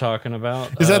know who you're talking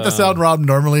about. Is that the sound Rob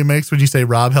normally makes when you say,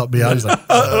 Rob, help me out? He's like,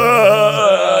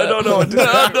 I don't know. No,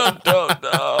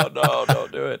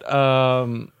 don't do it.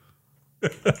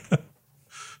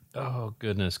 Oh,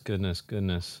 goodness.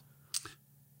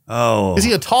 Oh, is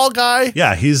he a tall guy?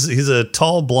 Yeah, he's a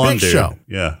tall blonde Big dude. Show.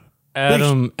 Yeah,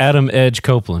 Adam Edge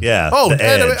Copeland. yeah. Oh, the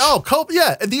Edge.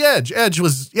 The Edge.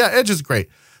 Edge is great.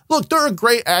 Look, there are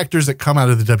great actors that come out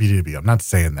of the WWE. I'm not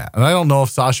saying that. And I don't know if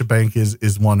Sasha Banks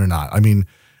is one or not. I mean,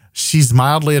 she's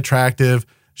mildly attractive.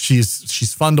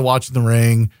 She's fun to watch in the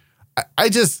ring. I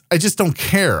just don't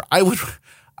care.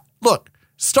 Look,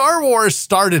 Star Wars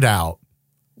started out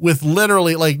with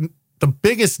literally like the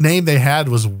biggest name they had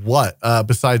was what?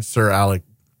 Besides Sir Alec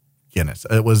Guinness.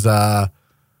 It was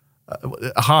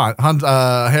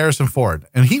Harrison Ford,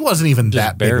 and he wasn't even Just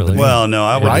that barely. big. Well, no,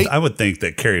 Right? I would think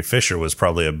that Carrie Fisher was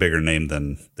probably a bigger name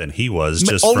than he was.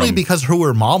 Just only because who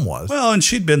her mom was. Well, and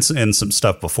she'd been in some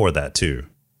stuff before that too.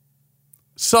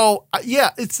 So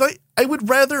yeah, it's like I would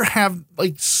rather have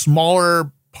like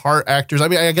smaller part actors. I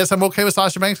mean, I guess I'm okay with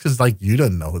Sasha Banks because like you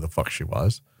didn't know who the fuck she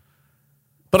was,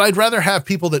 but I'd rather have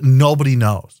people that nobody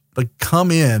knows like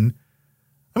come in.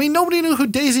 I mean, nobody knew who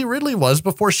Daisy Ridley was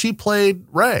before she played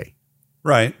Rey.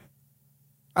 Right.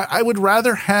 I would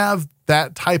rather have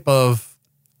that type of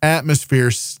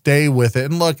atmosphere, stay with it.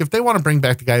 And look, if they want to bring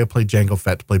back the guy who played Jango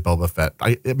Fett to play Boba Fett,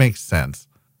 it makes sense.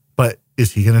 But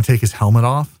is he going to take his helmet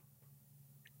off?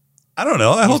 I don't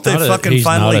know. I hope they fucking he's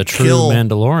finally not a true kill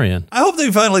Mandalorian. I hope they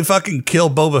finally fucking kill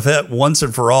Boba Fett once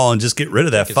and for all and just get rid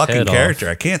of that his fucking head character.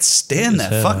 off. I can't stand Take his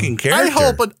that head fucking off.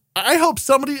 character. I hope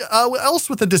somebody else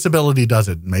with a disability does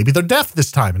it. Maybe they're deaf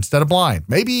this time instead of blind.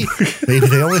 Maybe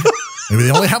they only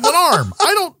have one arm.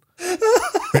 I don't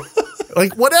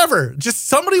like whatever. Just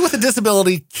somebody with a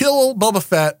disability kill Boba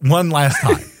Fett one last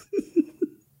time.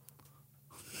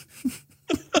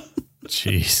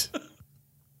 Jeez.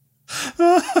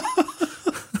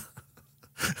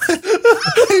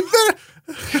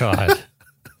 God.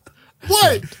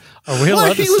 What? Are we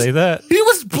allowed to say that? He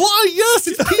was blind. Yes,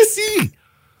 it's PC.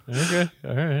 Okay.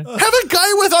 All right. Have a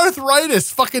guy with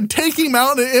arthritis fucking take him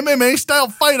out in an MMA style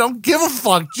fight. I don't give a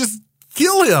fuck. Just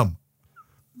kill him.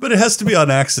 But it has to be on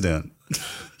accident.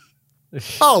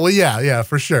 Oh, well, yeah,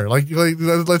 for sure. Like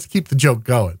let's keep the joke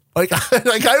going. Like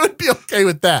I would be okay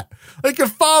with that. Like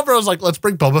if Favreau's like, let's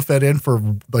bring Boba Fett in for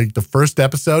like the first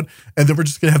episode, and then we're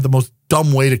just gonna have the most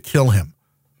dumb way to kill him.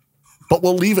 But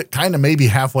we'll leave it kind of maybe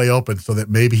halfway open so that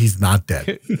maybe he's not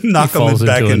dead. Knock him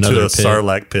back into a pit.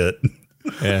 Sarlacc pit.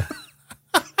 Yeah.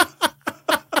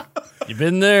 You've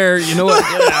been there. You know what?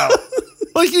 Get out.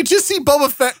 Like you just see Boba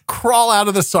Fett crawl out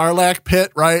of the Sarlacc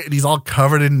pit, right? And he's all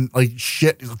covered in like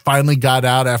shit. He finally got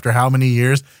out after how many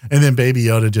years? And then Baby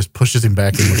Yoda just pushes him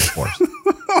back into the Force.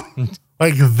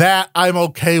 Like that, I'm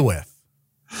okay with.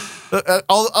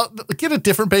 I'll get a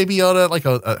different Baby Yoda, like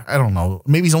I don't know.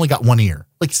 Maybe he's only got one ear,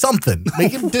 like something.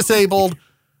 Make him disabled.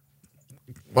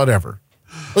 Whatever.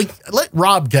 Like let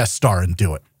Rob guest star and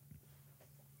do it.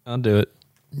 I'll do it.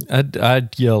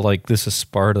 I'd yell like this is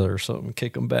Sparta or something.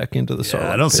 Kick him back into the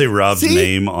Sarlacc I don't pit. see Rob's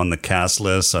name on the cast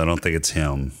list, so I don't think it's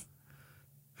him.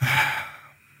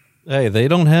 Hey, they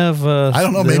don't have. I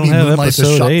don't know. They Maybe don't have Moonlight is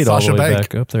episode 8 all Sasha the way Banks.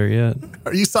 back up there yet.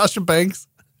 Are you Sasha Banks?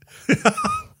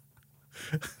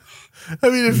 I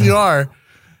mean, if you are,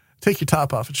 take your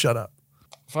top off and shut up.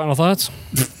 Final thoughts?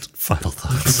 Final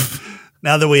thoughts.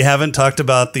 Now that we haven't talked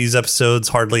about these episodes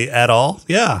hardly at all,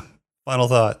 yeah. Final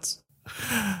thoughts.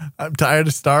 I'm tired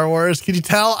of Star Wars. Can you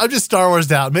tell? I'm just Star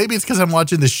Wars out. Maybe it's because I'm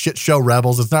watching the shit show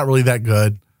Rebels. It's not really that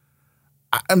good.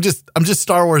 I'm just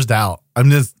Star Wars out.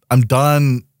 I'm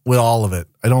done with all of it.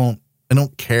 I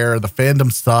don't care. The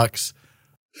fandom sucks.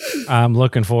 I'm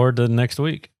looking forward to next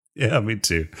week. Yeah, me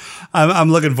too.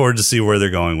 I'm looking forward to see where they're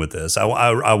going with this.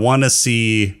 I want to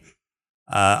see.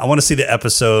 I want to see the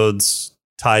episodes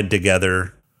tied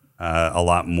together a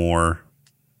lot more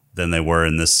than they were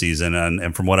in this season,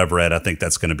 and from what I've read, I think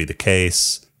that's going to be the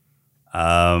case.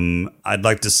 I'd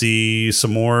like to see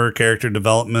some more character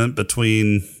development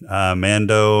between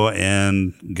Mando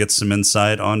and get some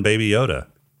insight on Baby Yoda.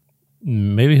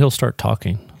 Maybe he'll start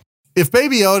talking. If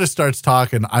Baby Yoda starts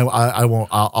talking, I won't.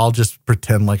 I'll just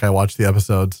pretend like I watch the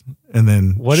episodes and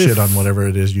then shit on whatever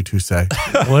it is you two say.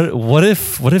 What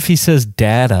if he says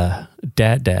 "dada"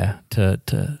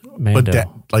 to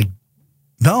Mando? But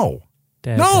no,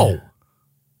 Dada. no,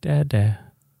 Dada,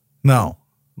 no,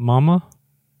 Mama.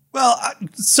 Well,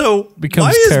 so Becomes why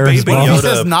is Karen's Baby mom. He Yoda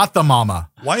says not the mama.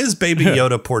 Why is Baby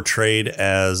Yoda portrayed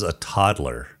as a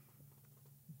toddler?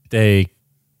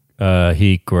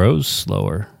 He grows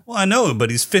slower. Well, I know, but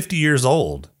he's 50 years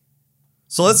old.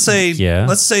 So let's say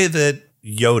that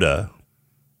Yoda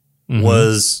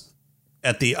was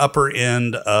at the upper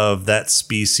end of that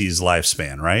species'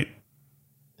 lifespan, right?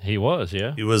 He was,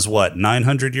 yeah. He was, what,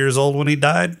 900 years old when he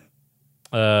died?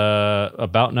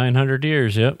 About 900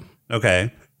 years, yep.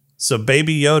 Okay. So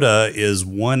Baby Yoda is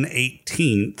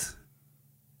 1/18th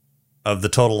of the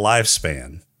total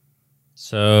lifespan.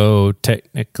 So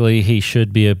technically he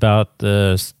should be about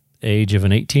the age of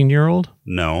an 18-year-old?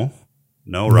 No,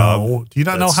 Rob. Do you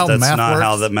not know how that's math not works?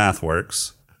 how the math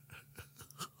works.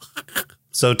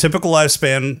 So typical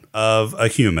lifespan of a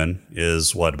human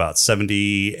is what, about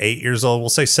 78 years old? We'll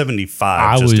say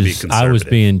 75 just to be conservative. I was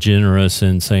being generous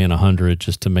and saying 100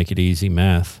 just to make it easy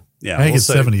math. Yeah, I think it's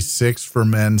 76 for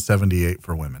men, 78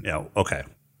 for women. Yeah, okay.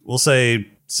 We'll say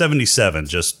 77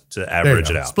 just to average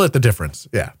it out. Split the difference.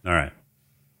 Yeah. All right.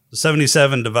 So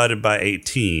 77 divided by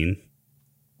 18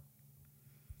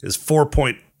 is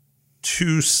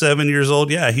 4.27 years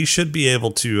old. Yeah, he should be able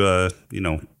to,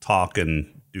 talk and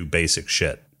do basic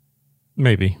shit.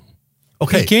 Maybe.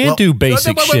 Okay. He can do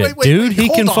basic shit, dude. He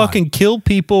can fucking kill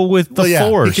people with the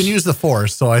Force. He can use the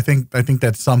Force, so I think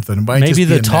that's something. Maybe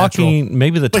the talking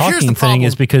thing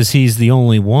is because he's the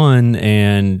only one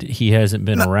and he hasn't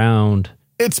been around.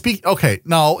 It's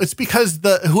because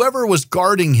whoever was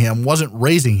guarding him wasn't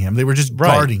raising him. They were just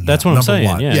guarding him. That's what I'm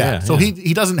saying. Yeah. So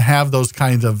he doesn't have those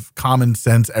kinds of common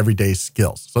sense everyday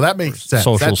skills. So that makes sense.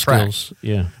 Social skills.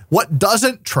 Yeah. What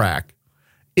doesn't track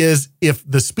is if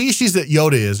the species that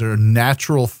Yoda is are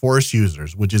natural Force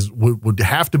users, which is would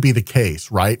have to be the case,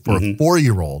 right, for a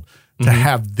 4-year-old to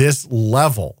have this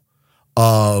level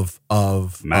of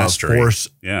mastery. Force.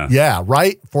 Yeah,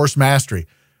 right. Force mastery.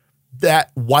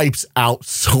 That wipes out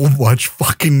so much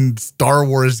fucking Star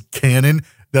Wars canon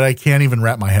that I can't even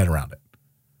wrap my head around it.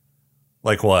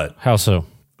 Like what? How so?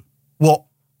 Well,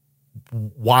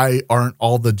 why aren't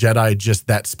all the Jedi just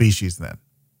that species then?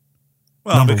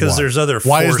 Well, Number because one. there's other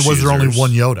Why Force was there only users. one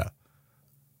Yoda?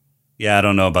 Yeah, I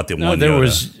don't know about the one there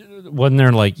Yoda. wasn't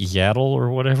there like Yaddle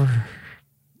or whatever?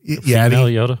 Female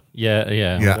Yoda?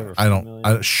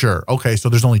 Yeah. Sure. Okay, so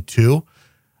there's only 2.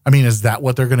 I mean, is that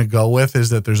what they're going to go with?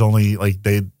 Is that there's only like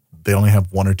they only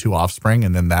have 1 or 2 offspring,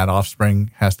 and then that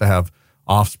offspring has to have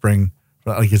offspring?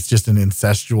 Like it's just an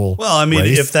incestual. Well, I mean,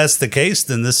 race? if that's the case,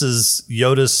 then this is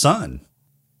Yoda's son.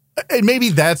 And maybe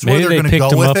that's where Maybe they're they going to picked go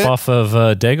him with up it. off of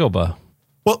Dagobah.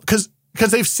 Well, because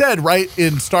they've said, right,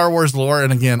 in Star Wars lore,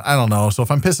 and again, I don't know. So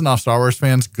if I'm pissing off Star Wars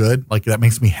fans, good. Like that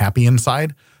makes me happy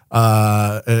inside.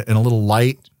 And a little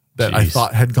light that I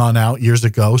thought had gone out years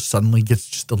ago suddenly gets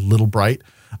just a little bright.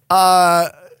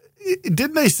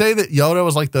 Didn't they say that Yoda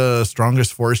was like the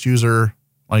strongest Force user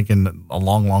like in a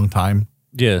long, long time?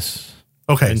 Yes.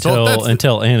 Okay.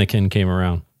 Until Anakin came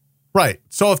around. Right.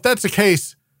 So if that's the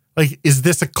case, like, is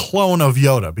this a clone of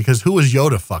Yoda? Because who was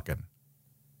Yoda fucking?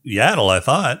 Yaddle, I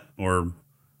thought, or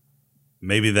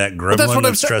maybe that gremlin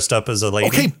that's dressed up as a lady.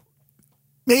 Okay,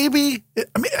 maybe.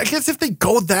 I mean, I guess if they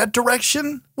go that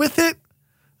direction with it,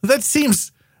 that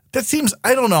seems.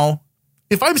 I don't know.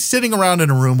 If I'm sitting around in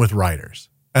a room with writers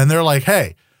and they're like,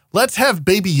 "Hey, let's have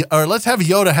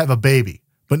Yoda have a baby,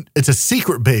 but it's a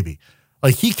secret baby.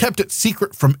 Like he kept it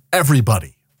secret from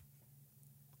everybody.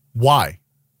 Why?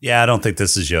 Yeah, I don't think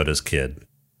this is Yoda's kid.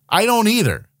 I don't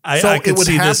either. I could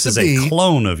see this as a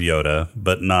clone of Yoda,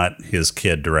 but not his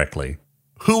kid directly.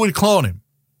 Who would clone him?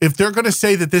 If they're going to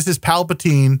say that this is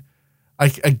Palpatine,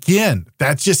 again,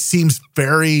 that just seems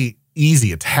very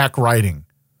easy. It's hack writing.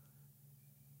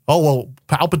 Oh, well,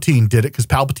 Palpatine did it because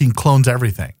Palpatine clones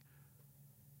everything.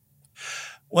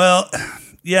 Well,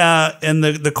 yeah, and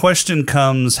the question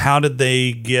comes, how did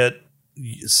they get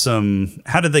Yoda's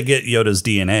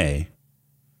DNA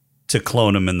to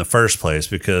clone him in the first place?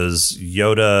 Because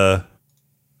Yoda,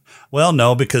 well,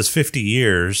 no, because 50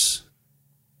 years,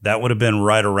 that would have been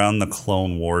right around the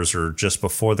Clone Wars or just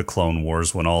before the Clone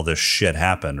Wars when all this shit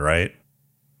happened, right?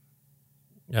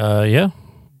 Yeah.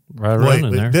 Right around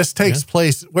in there. This takes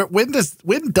place. When does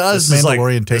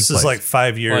Mandalorian take place? This is like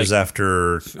 5 years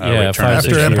after Return 5 of 6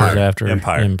 the years Empire. after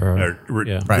Empire.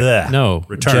 Right. No,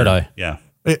 Return. Jedi. Yeah.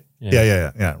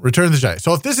 Yeah. Return of the Jedi.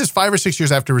 So if this is 5 or 6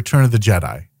 years after Return of the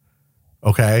Jedi,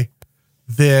 okay,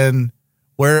 then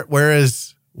where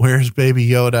is Baby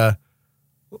Yoda?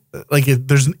 Like,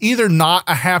 there's either not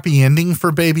a happy ending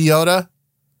for Baby Yoda,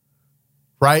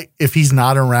 right? If he's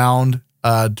not around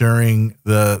during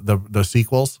the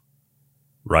sequels,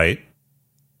 right?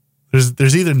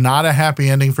 There's either not a happy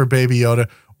ending for Baby Yoda,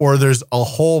 or there's a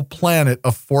whole planet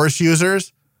of Force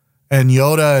users, and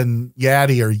Yoda and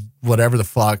Yaddy or whatever the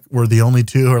fuck were the only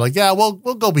two who are like, yeah, we'll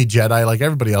go be Jedi. Like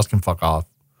everybody else can fuck off.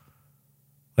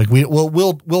 Like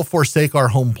we'll forsake our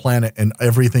home planet and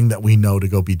everything that we know to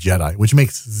go be Jedi, which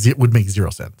would make zero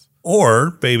sense.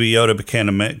 Or Baby Yoda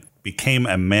became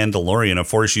a Mandalorian, a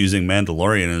Force-using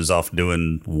Mandalorian, and is off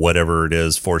doing whatever it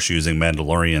is Force-using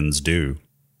Mandalorians do.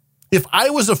 If I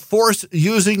was a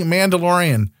Force-using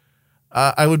Mandalorian,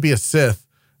 I would be a Sith,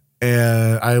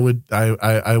 and I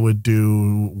would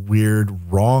do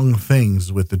weird, wrong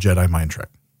things with the Jedi mind trick.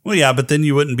 Well, yeah, but then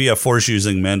you wouldn't be a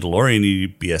Force-using Mandalorian,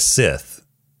 you'd be a Sith.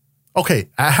 Okay,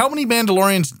 how many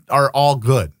Mandalorians are all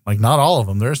good? Like, not all of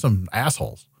them. There are some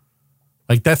assholes.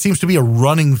 Like, that seems to be a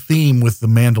running theme with the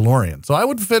Mandalorian. So I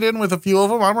would fit in with a few of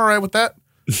them. I'm all right with that.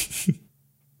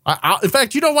 In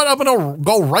fact, you know what? I'm going to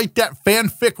go write that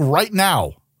fanfic right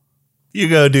now. You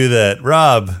go do that.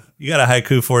 Rob, you got a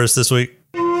haiku for us this week?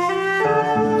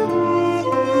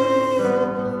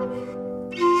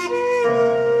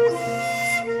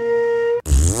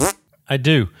 I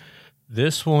do.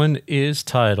 This one is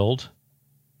titled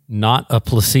Not a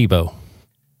Placebo.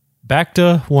 Back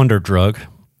to Wonder Drug.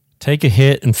 Take a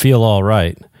hit and feel all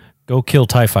right. Go kill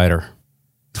TIE Fighter.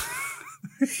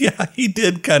 Yeah, he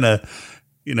did kind of,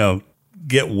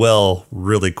 get well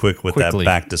really quick with that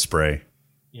back to spray.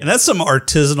 Yeah. And that's some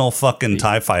artisanal fucking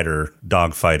TIE Fighter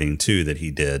dogfighting, too, that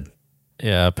he did.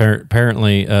 Yeah,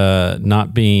 apparently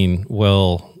not being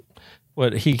well...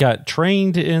 What he got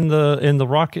trained in the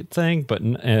rocket thing, but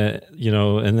and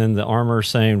then the armor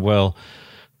saying, "Well,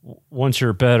 once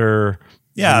you're better,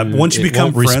 once you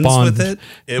become friends with it,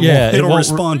 it'll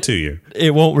respond to you.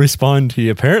 It won't respond to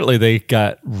you." Apparently, they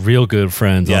got real good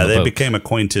friends. Yeah, on the they boat. became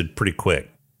acquainted pretty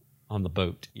quick on the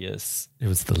boat. Yes, it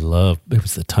was the love. It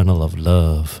was the tunnel of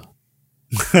love.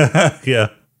 Yeah.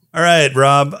 All right,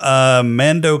 Rob.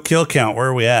 Mando kill count. Where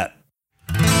are we at?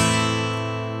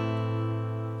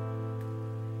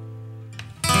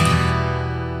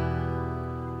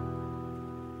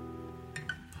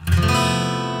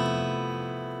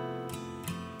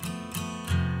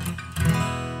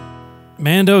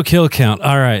 Mando kill count.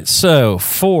 All right. So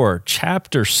for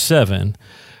chapter 7,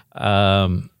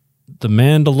 the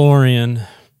Mandalorian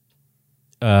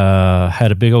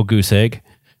had a big old goose egg,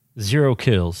 0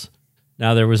 kills.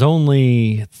 Now there was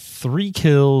only 3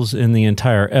 kills in the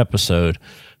entire episode.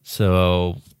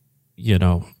 So,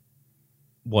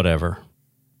 whatever.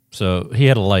 So he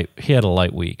had a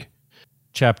light week.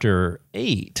 Chapter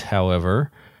 8,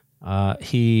 however,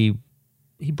 he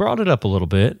brought it up a little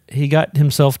bit. He got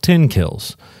himself 10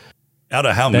 kills. Out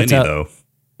of how many, though?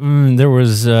 There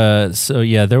was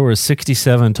there were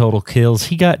 67 total kills.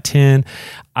 He got 10.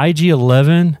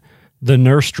 IG-11, the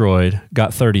nurse droid,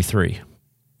 got 33.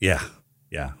 Yeah.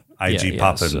 IG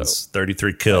Poppins,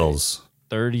 33 kills.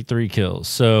 33 kills.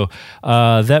 So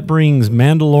that brings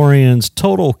Mandalorian's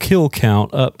total kill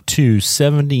count up to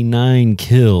 79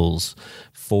 kills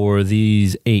for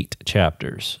these 8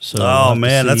 chapters. So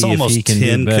that's almost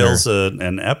 10 kills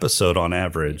an episode on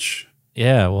average.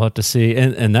 Yeah, we'll have to see.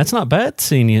 And that's not bad,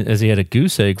 seeing as he had a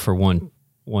goose egg for one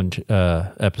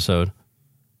episode.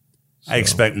 So. I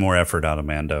expect more effort out of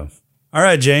Mando. All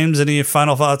right, James, any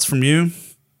final thoughts from you?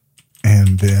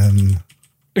 And then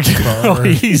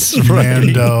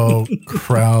Mando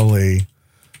Crowley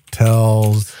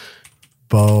tells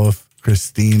both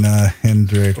Christina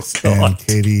Hendricks and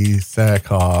Katie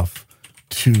Sackhoff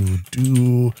to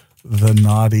do the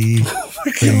naughty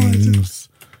things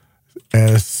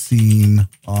as seen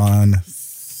on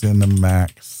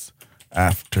Cinemax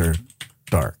After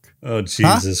Dark. Oh,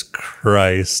 Jesus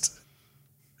Christ.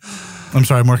 I'm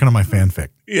sorry, I'm working on my fanfic.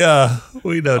 Yeah,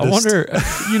 we noticed. I wonder,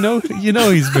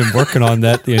 he's been working on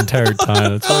that the entire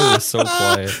time. That's why he was so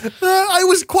quiet. I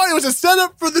was quiet. It was a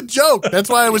setup for the joke. That's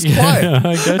why I was quiet.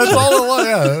 That's all it was.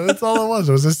 Yeah, that's all it was.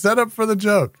 It was a setup for the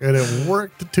joke, and it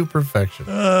worked to perfection.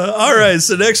 All right,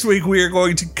 so next week we are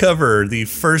going to cover the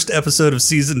first episode of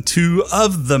season 2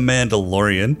 of The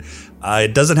Mandalorian.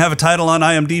 It doesn't have a title on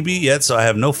IMDb yet, so I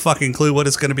have no fucking clue what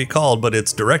it's going to be called, but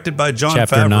it's directed by Jon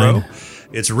Favreau. 9.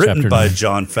 It's written by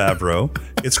Jon Favreau.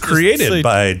 It's created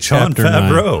by Jon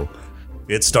Favreau. 9.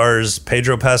 It stars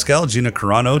Pedro Pascal, Gina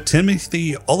Carano,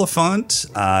 Timothy Olyphant.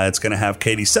 It's going to have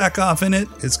Katie Sackhoff in it.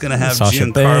 It's going to have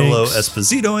Giancarlo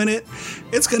Esposito in it.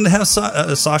 It's going to have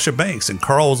Sasha Banks and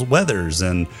Carl Weathers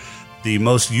and the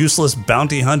most useless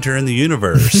bounty hunter in the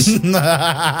universe. It's going to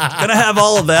have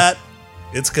all of that.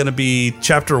 It's going to be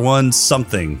chapter 1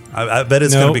 something. I bet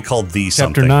it's going to be called The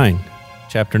Something.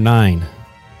 Chapter 9.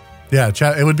 Yeah,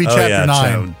 it would be chapter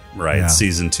 9. Right,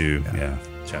 season 2. Yeah.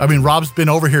 I mean, Rob's been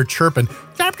over here chirping,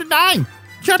 chapter 9,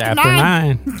 chapter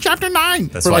 9, chapter 9.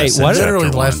 That's for why literally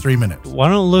the last 3 minutes. Why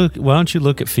don't you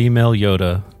look at female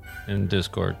Yoda in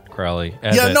Discord, Crowley?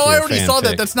 I already saw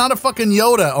that. That's not a fucking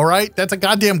Yoda, all right? That's a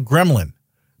goddamn gremlin.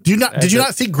 Did you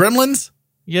not see Gremlins?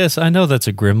 Yes, I know that's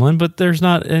a gremlin, but there's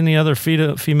not any other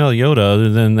female Yoda other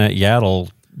than that Yaddle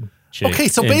chick. Okay,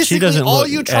 so And she basically doesn't all look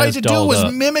you tried as to do dolled was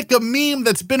up. mimic a meme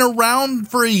that's been around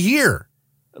for a year.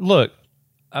 Look,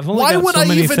 I've only Why got would so I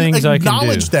many even things I can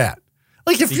acknowledge do. that?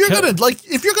 Like if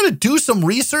you're gonna do some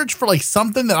research for like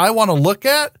something that I want to look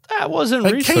at, That wasn't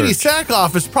like research. Katie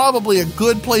Sackhoff is probably a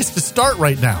good place to start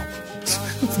right now.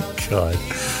 God.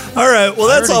 All right. Well,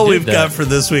 that's already all did we've that. got for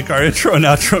this week. Our intro and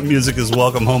outro music is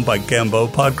Welcome Home by Gambo.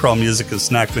 Podcrawl music is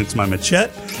Snack Mix by Machette.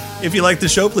 If you like the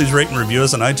show, please rate and review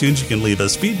us on iTunes. You can leave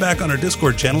us feedback on our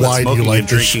Discord channel Why at do you like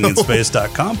this show?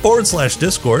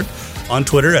 smokingandspace.com/Discord, on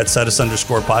Twitter at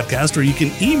 @status_podcast, or you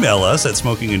can email us at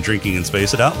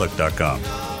smokinganddrinkinginspace@outlook.com.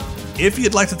 If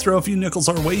you'd like to throw a few nickels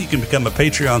our way, you can become a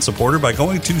Patreon supporter by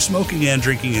going to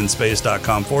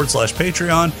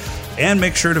smokinganddrinkinginspace.com/Patreon, and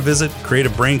make sure to visit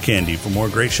Creative Brain Candy for more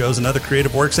great shows and other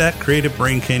creative works at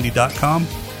creativebraincandy.com.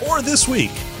 Or this week,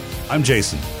 I'm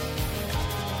Jason.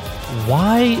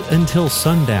 Why until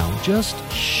sundown? Just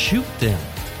shoot them.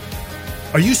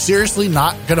 Are you seriously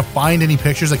not gonna find any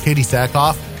pictures of Katie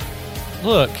Sackhoff?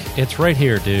 Look, it's right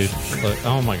here, dude. Look,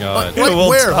 oh my god. Like we'll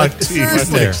where? talk Like to you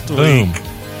seriously? next week. Boom.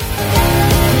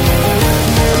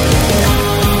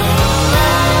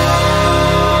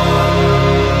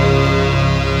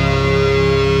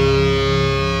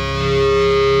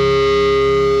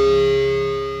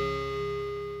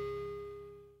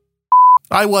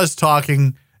 I was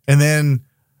talking, and then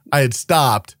I had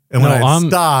stopped, and when No, I had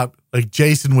stopped, like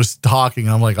Jason was talking,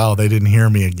 I'm like, oh, they didn't hear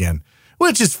me again,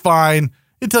 which is fine.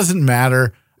 It doesn't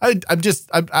matter. I'm just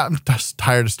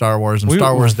tired of Star Wars. I'm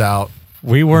Star Wars'd out.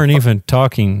 We weren't even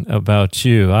talking about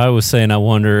you. I was saying I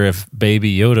wonder if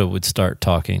Baby Yoda would start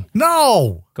talking.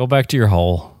 No, Go back to your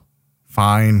hole.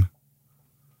 fine.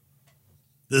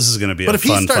 This is going to be But a if he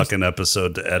fun starts- fucking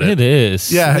episode to edit. It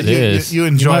is. Yeah, it you- is. you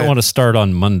enjoy might it. want to start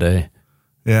on Monday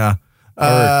Yeah,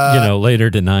 or later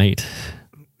tonight.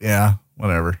 yeah,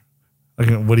 whatever.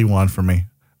 Okay, what do you want from me?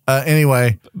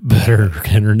 Anyway, Better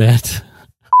internet.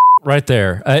 Right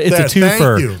there. It's There, a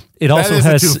twofer. thank you. It That also is a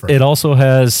has. twofer. It also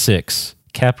has 6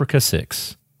 Caprica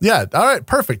 6. yeah, all right,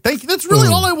 perfect. Thank you. That's really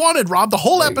all I wanted, Rob. The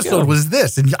whole There you episode go. was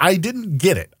this, and I didn't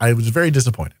get it. I was very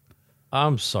disappointed.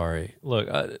 I'm sorry. Look,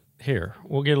 here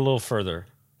we'll get a little further.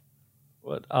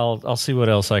 But I'll see what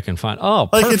else I can find. Oh,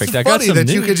 Like perfect! it's I got funny some that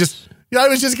news. you could just. Yeah, I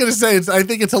was just gonna say. I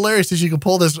think it's hilarious that you can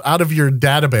pull this out of your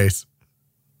database.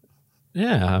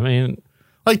 Yeah, I mean,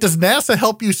 Like, does NASA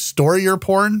help you store your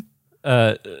porn?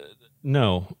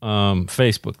 no.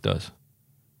 Facebook does.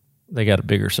 They got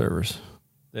bigger servers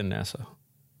than NASA.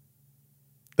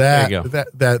 That, There you go.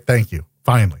 that. Thank you.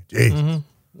 Finally, jeez. Mm-hmm.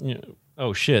 Yeah.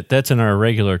 Oh shit! That's in our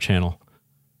regular channel.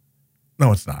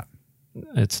 No, it's not.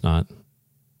 It's not.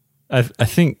 I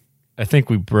think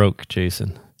we broke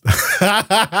Jason.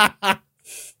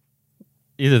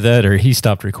 Either that or he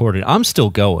stopped recording. I'm still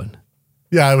going.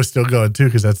 Yeah, I was still going too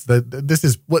because this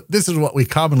is what we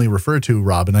commonly refer to,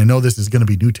 Rob. And I know this is going to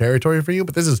be new territory for you,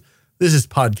 but this is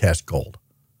podcast gold.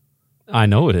 I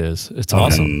know it is. It's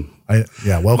awesome.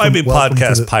 Welcome. Might be welcome to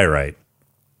podcast pyrite.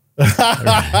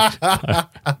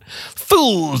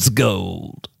 Fool's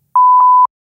gold.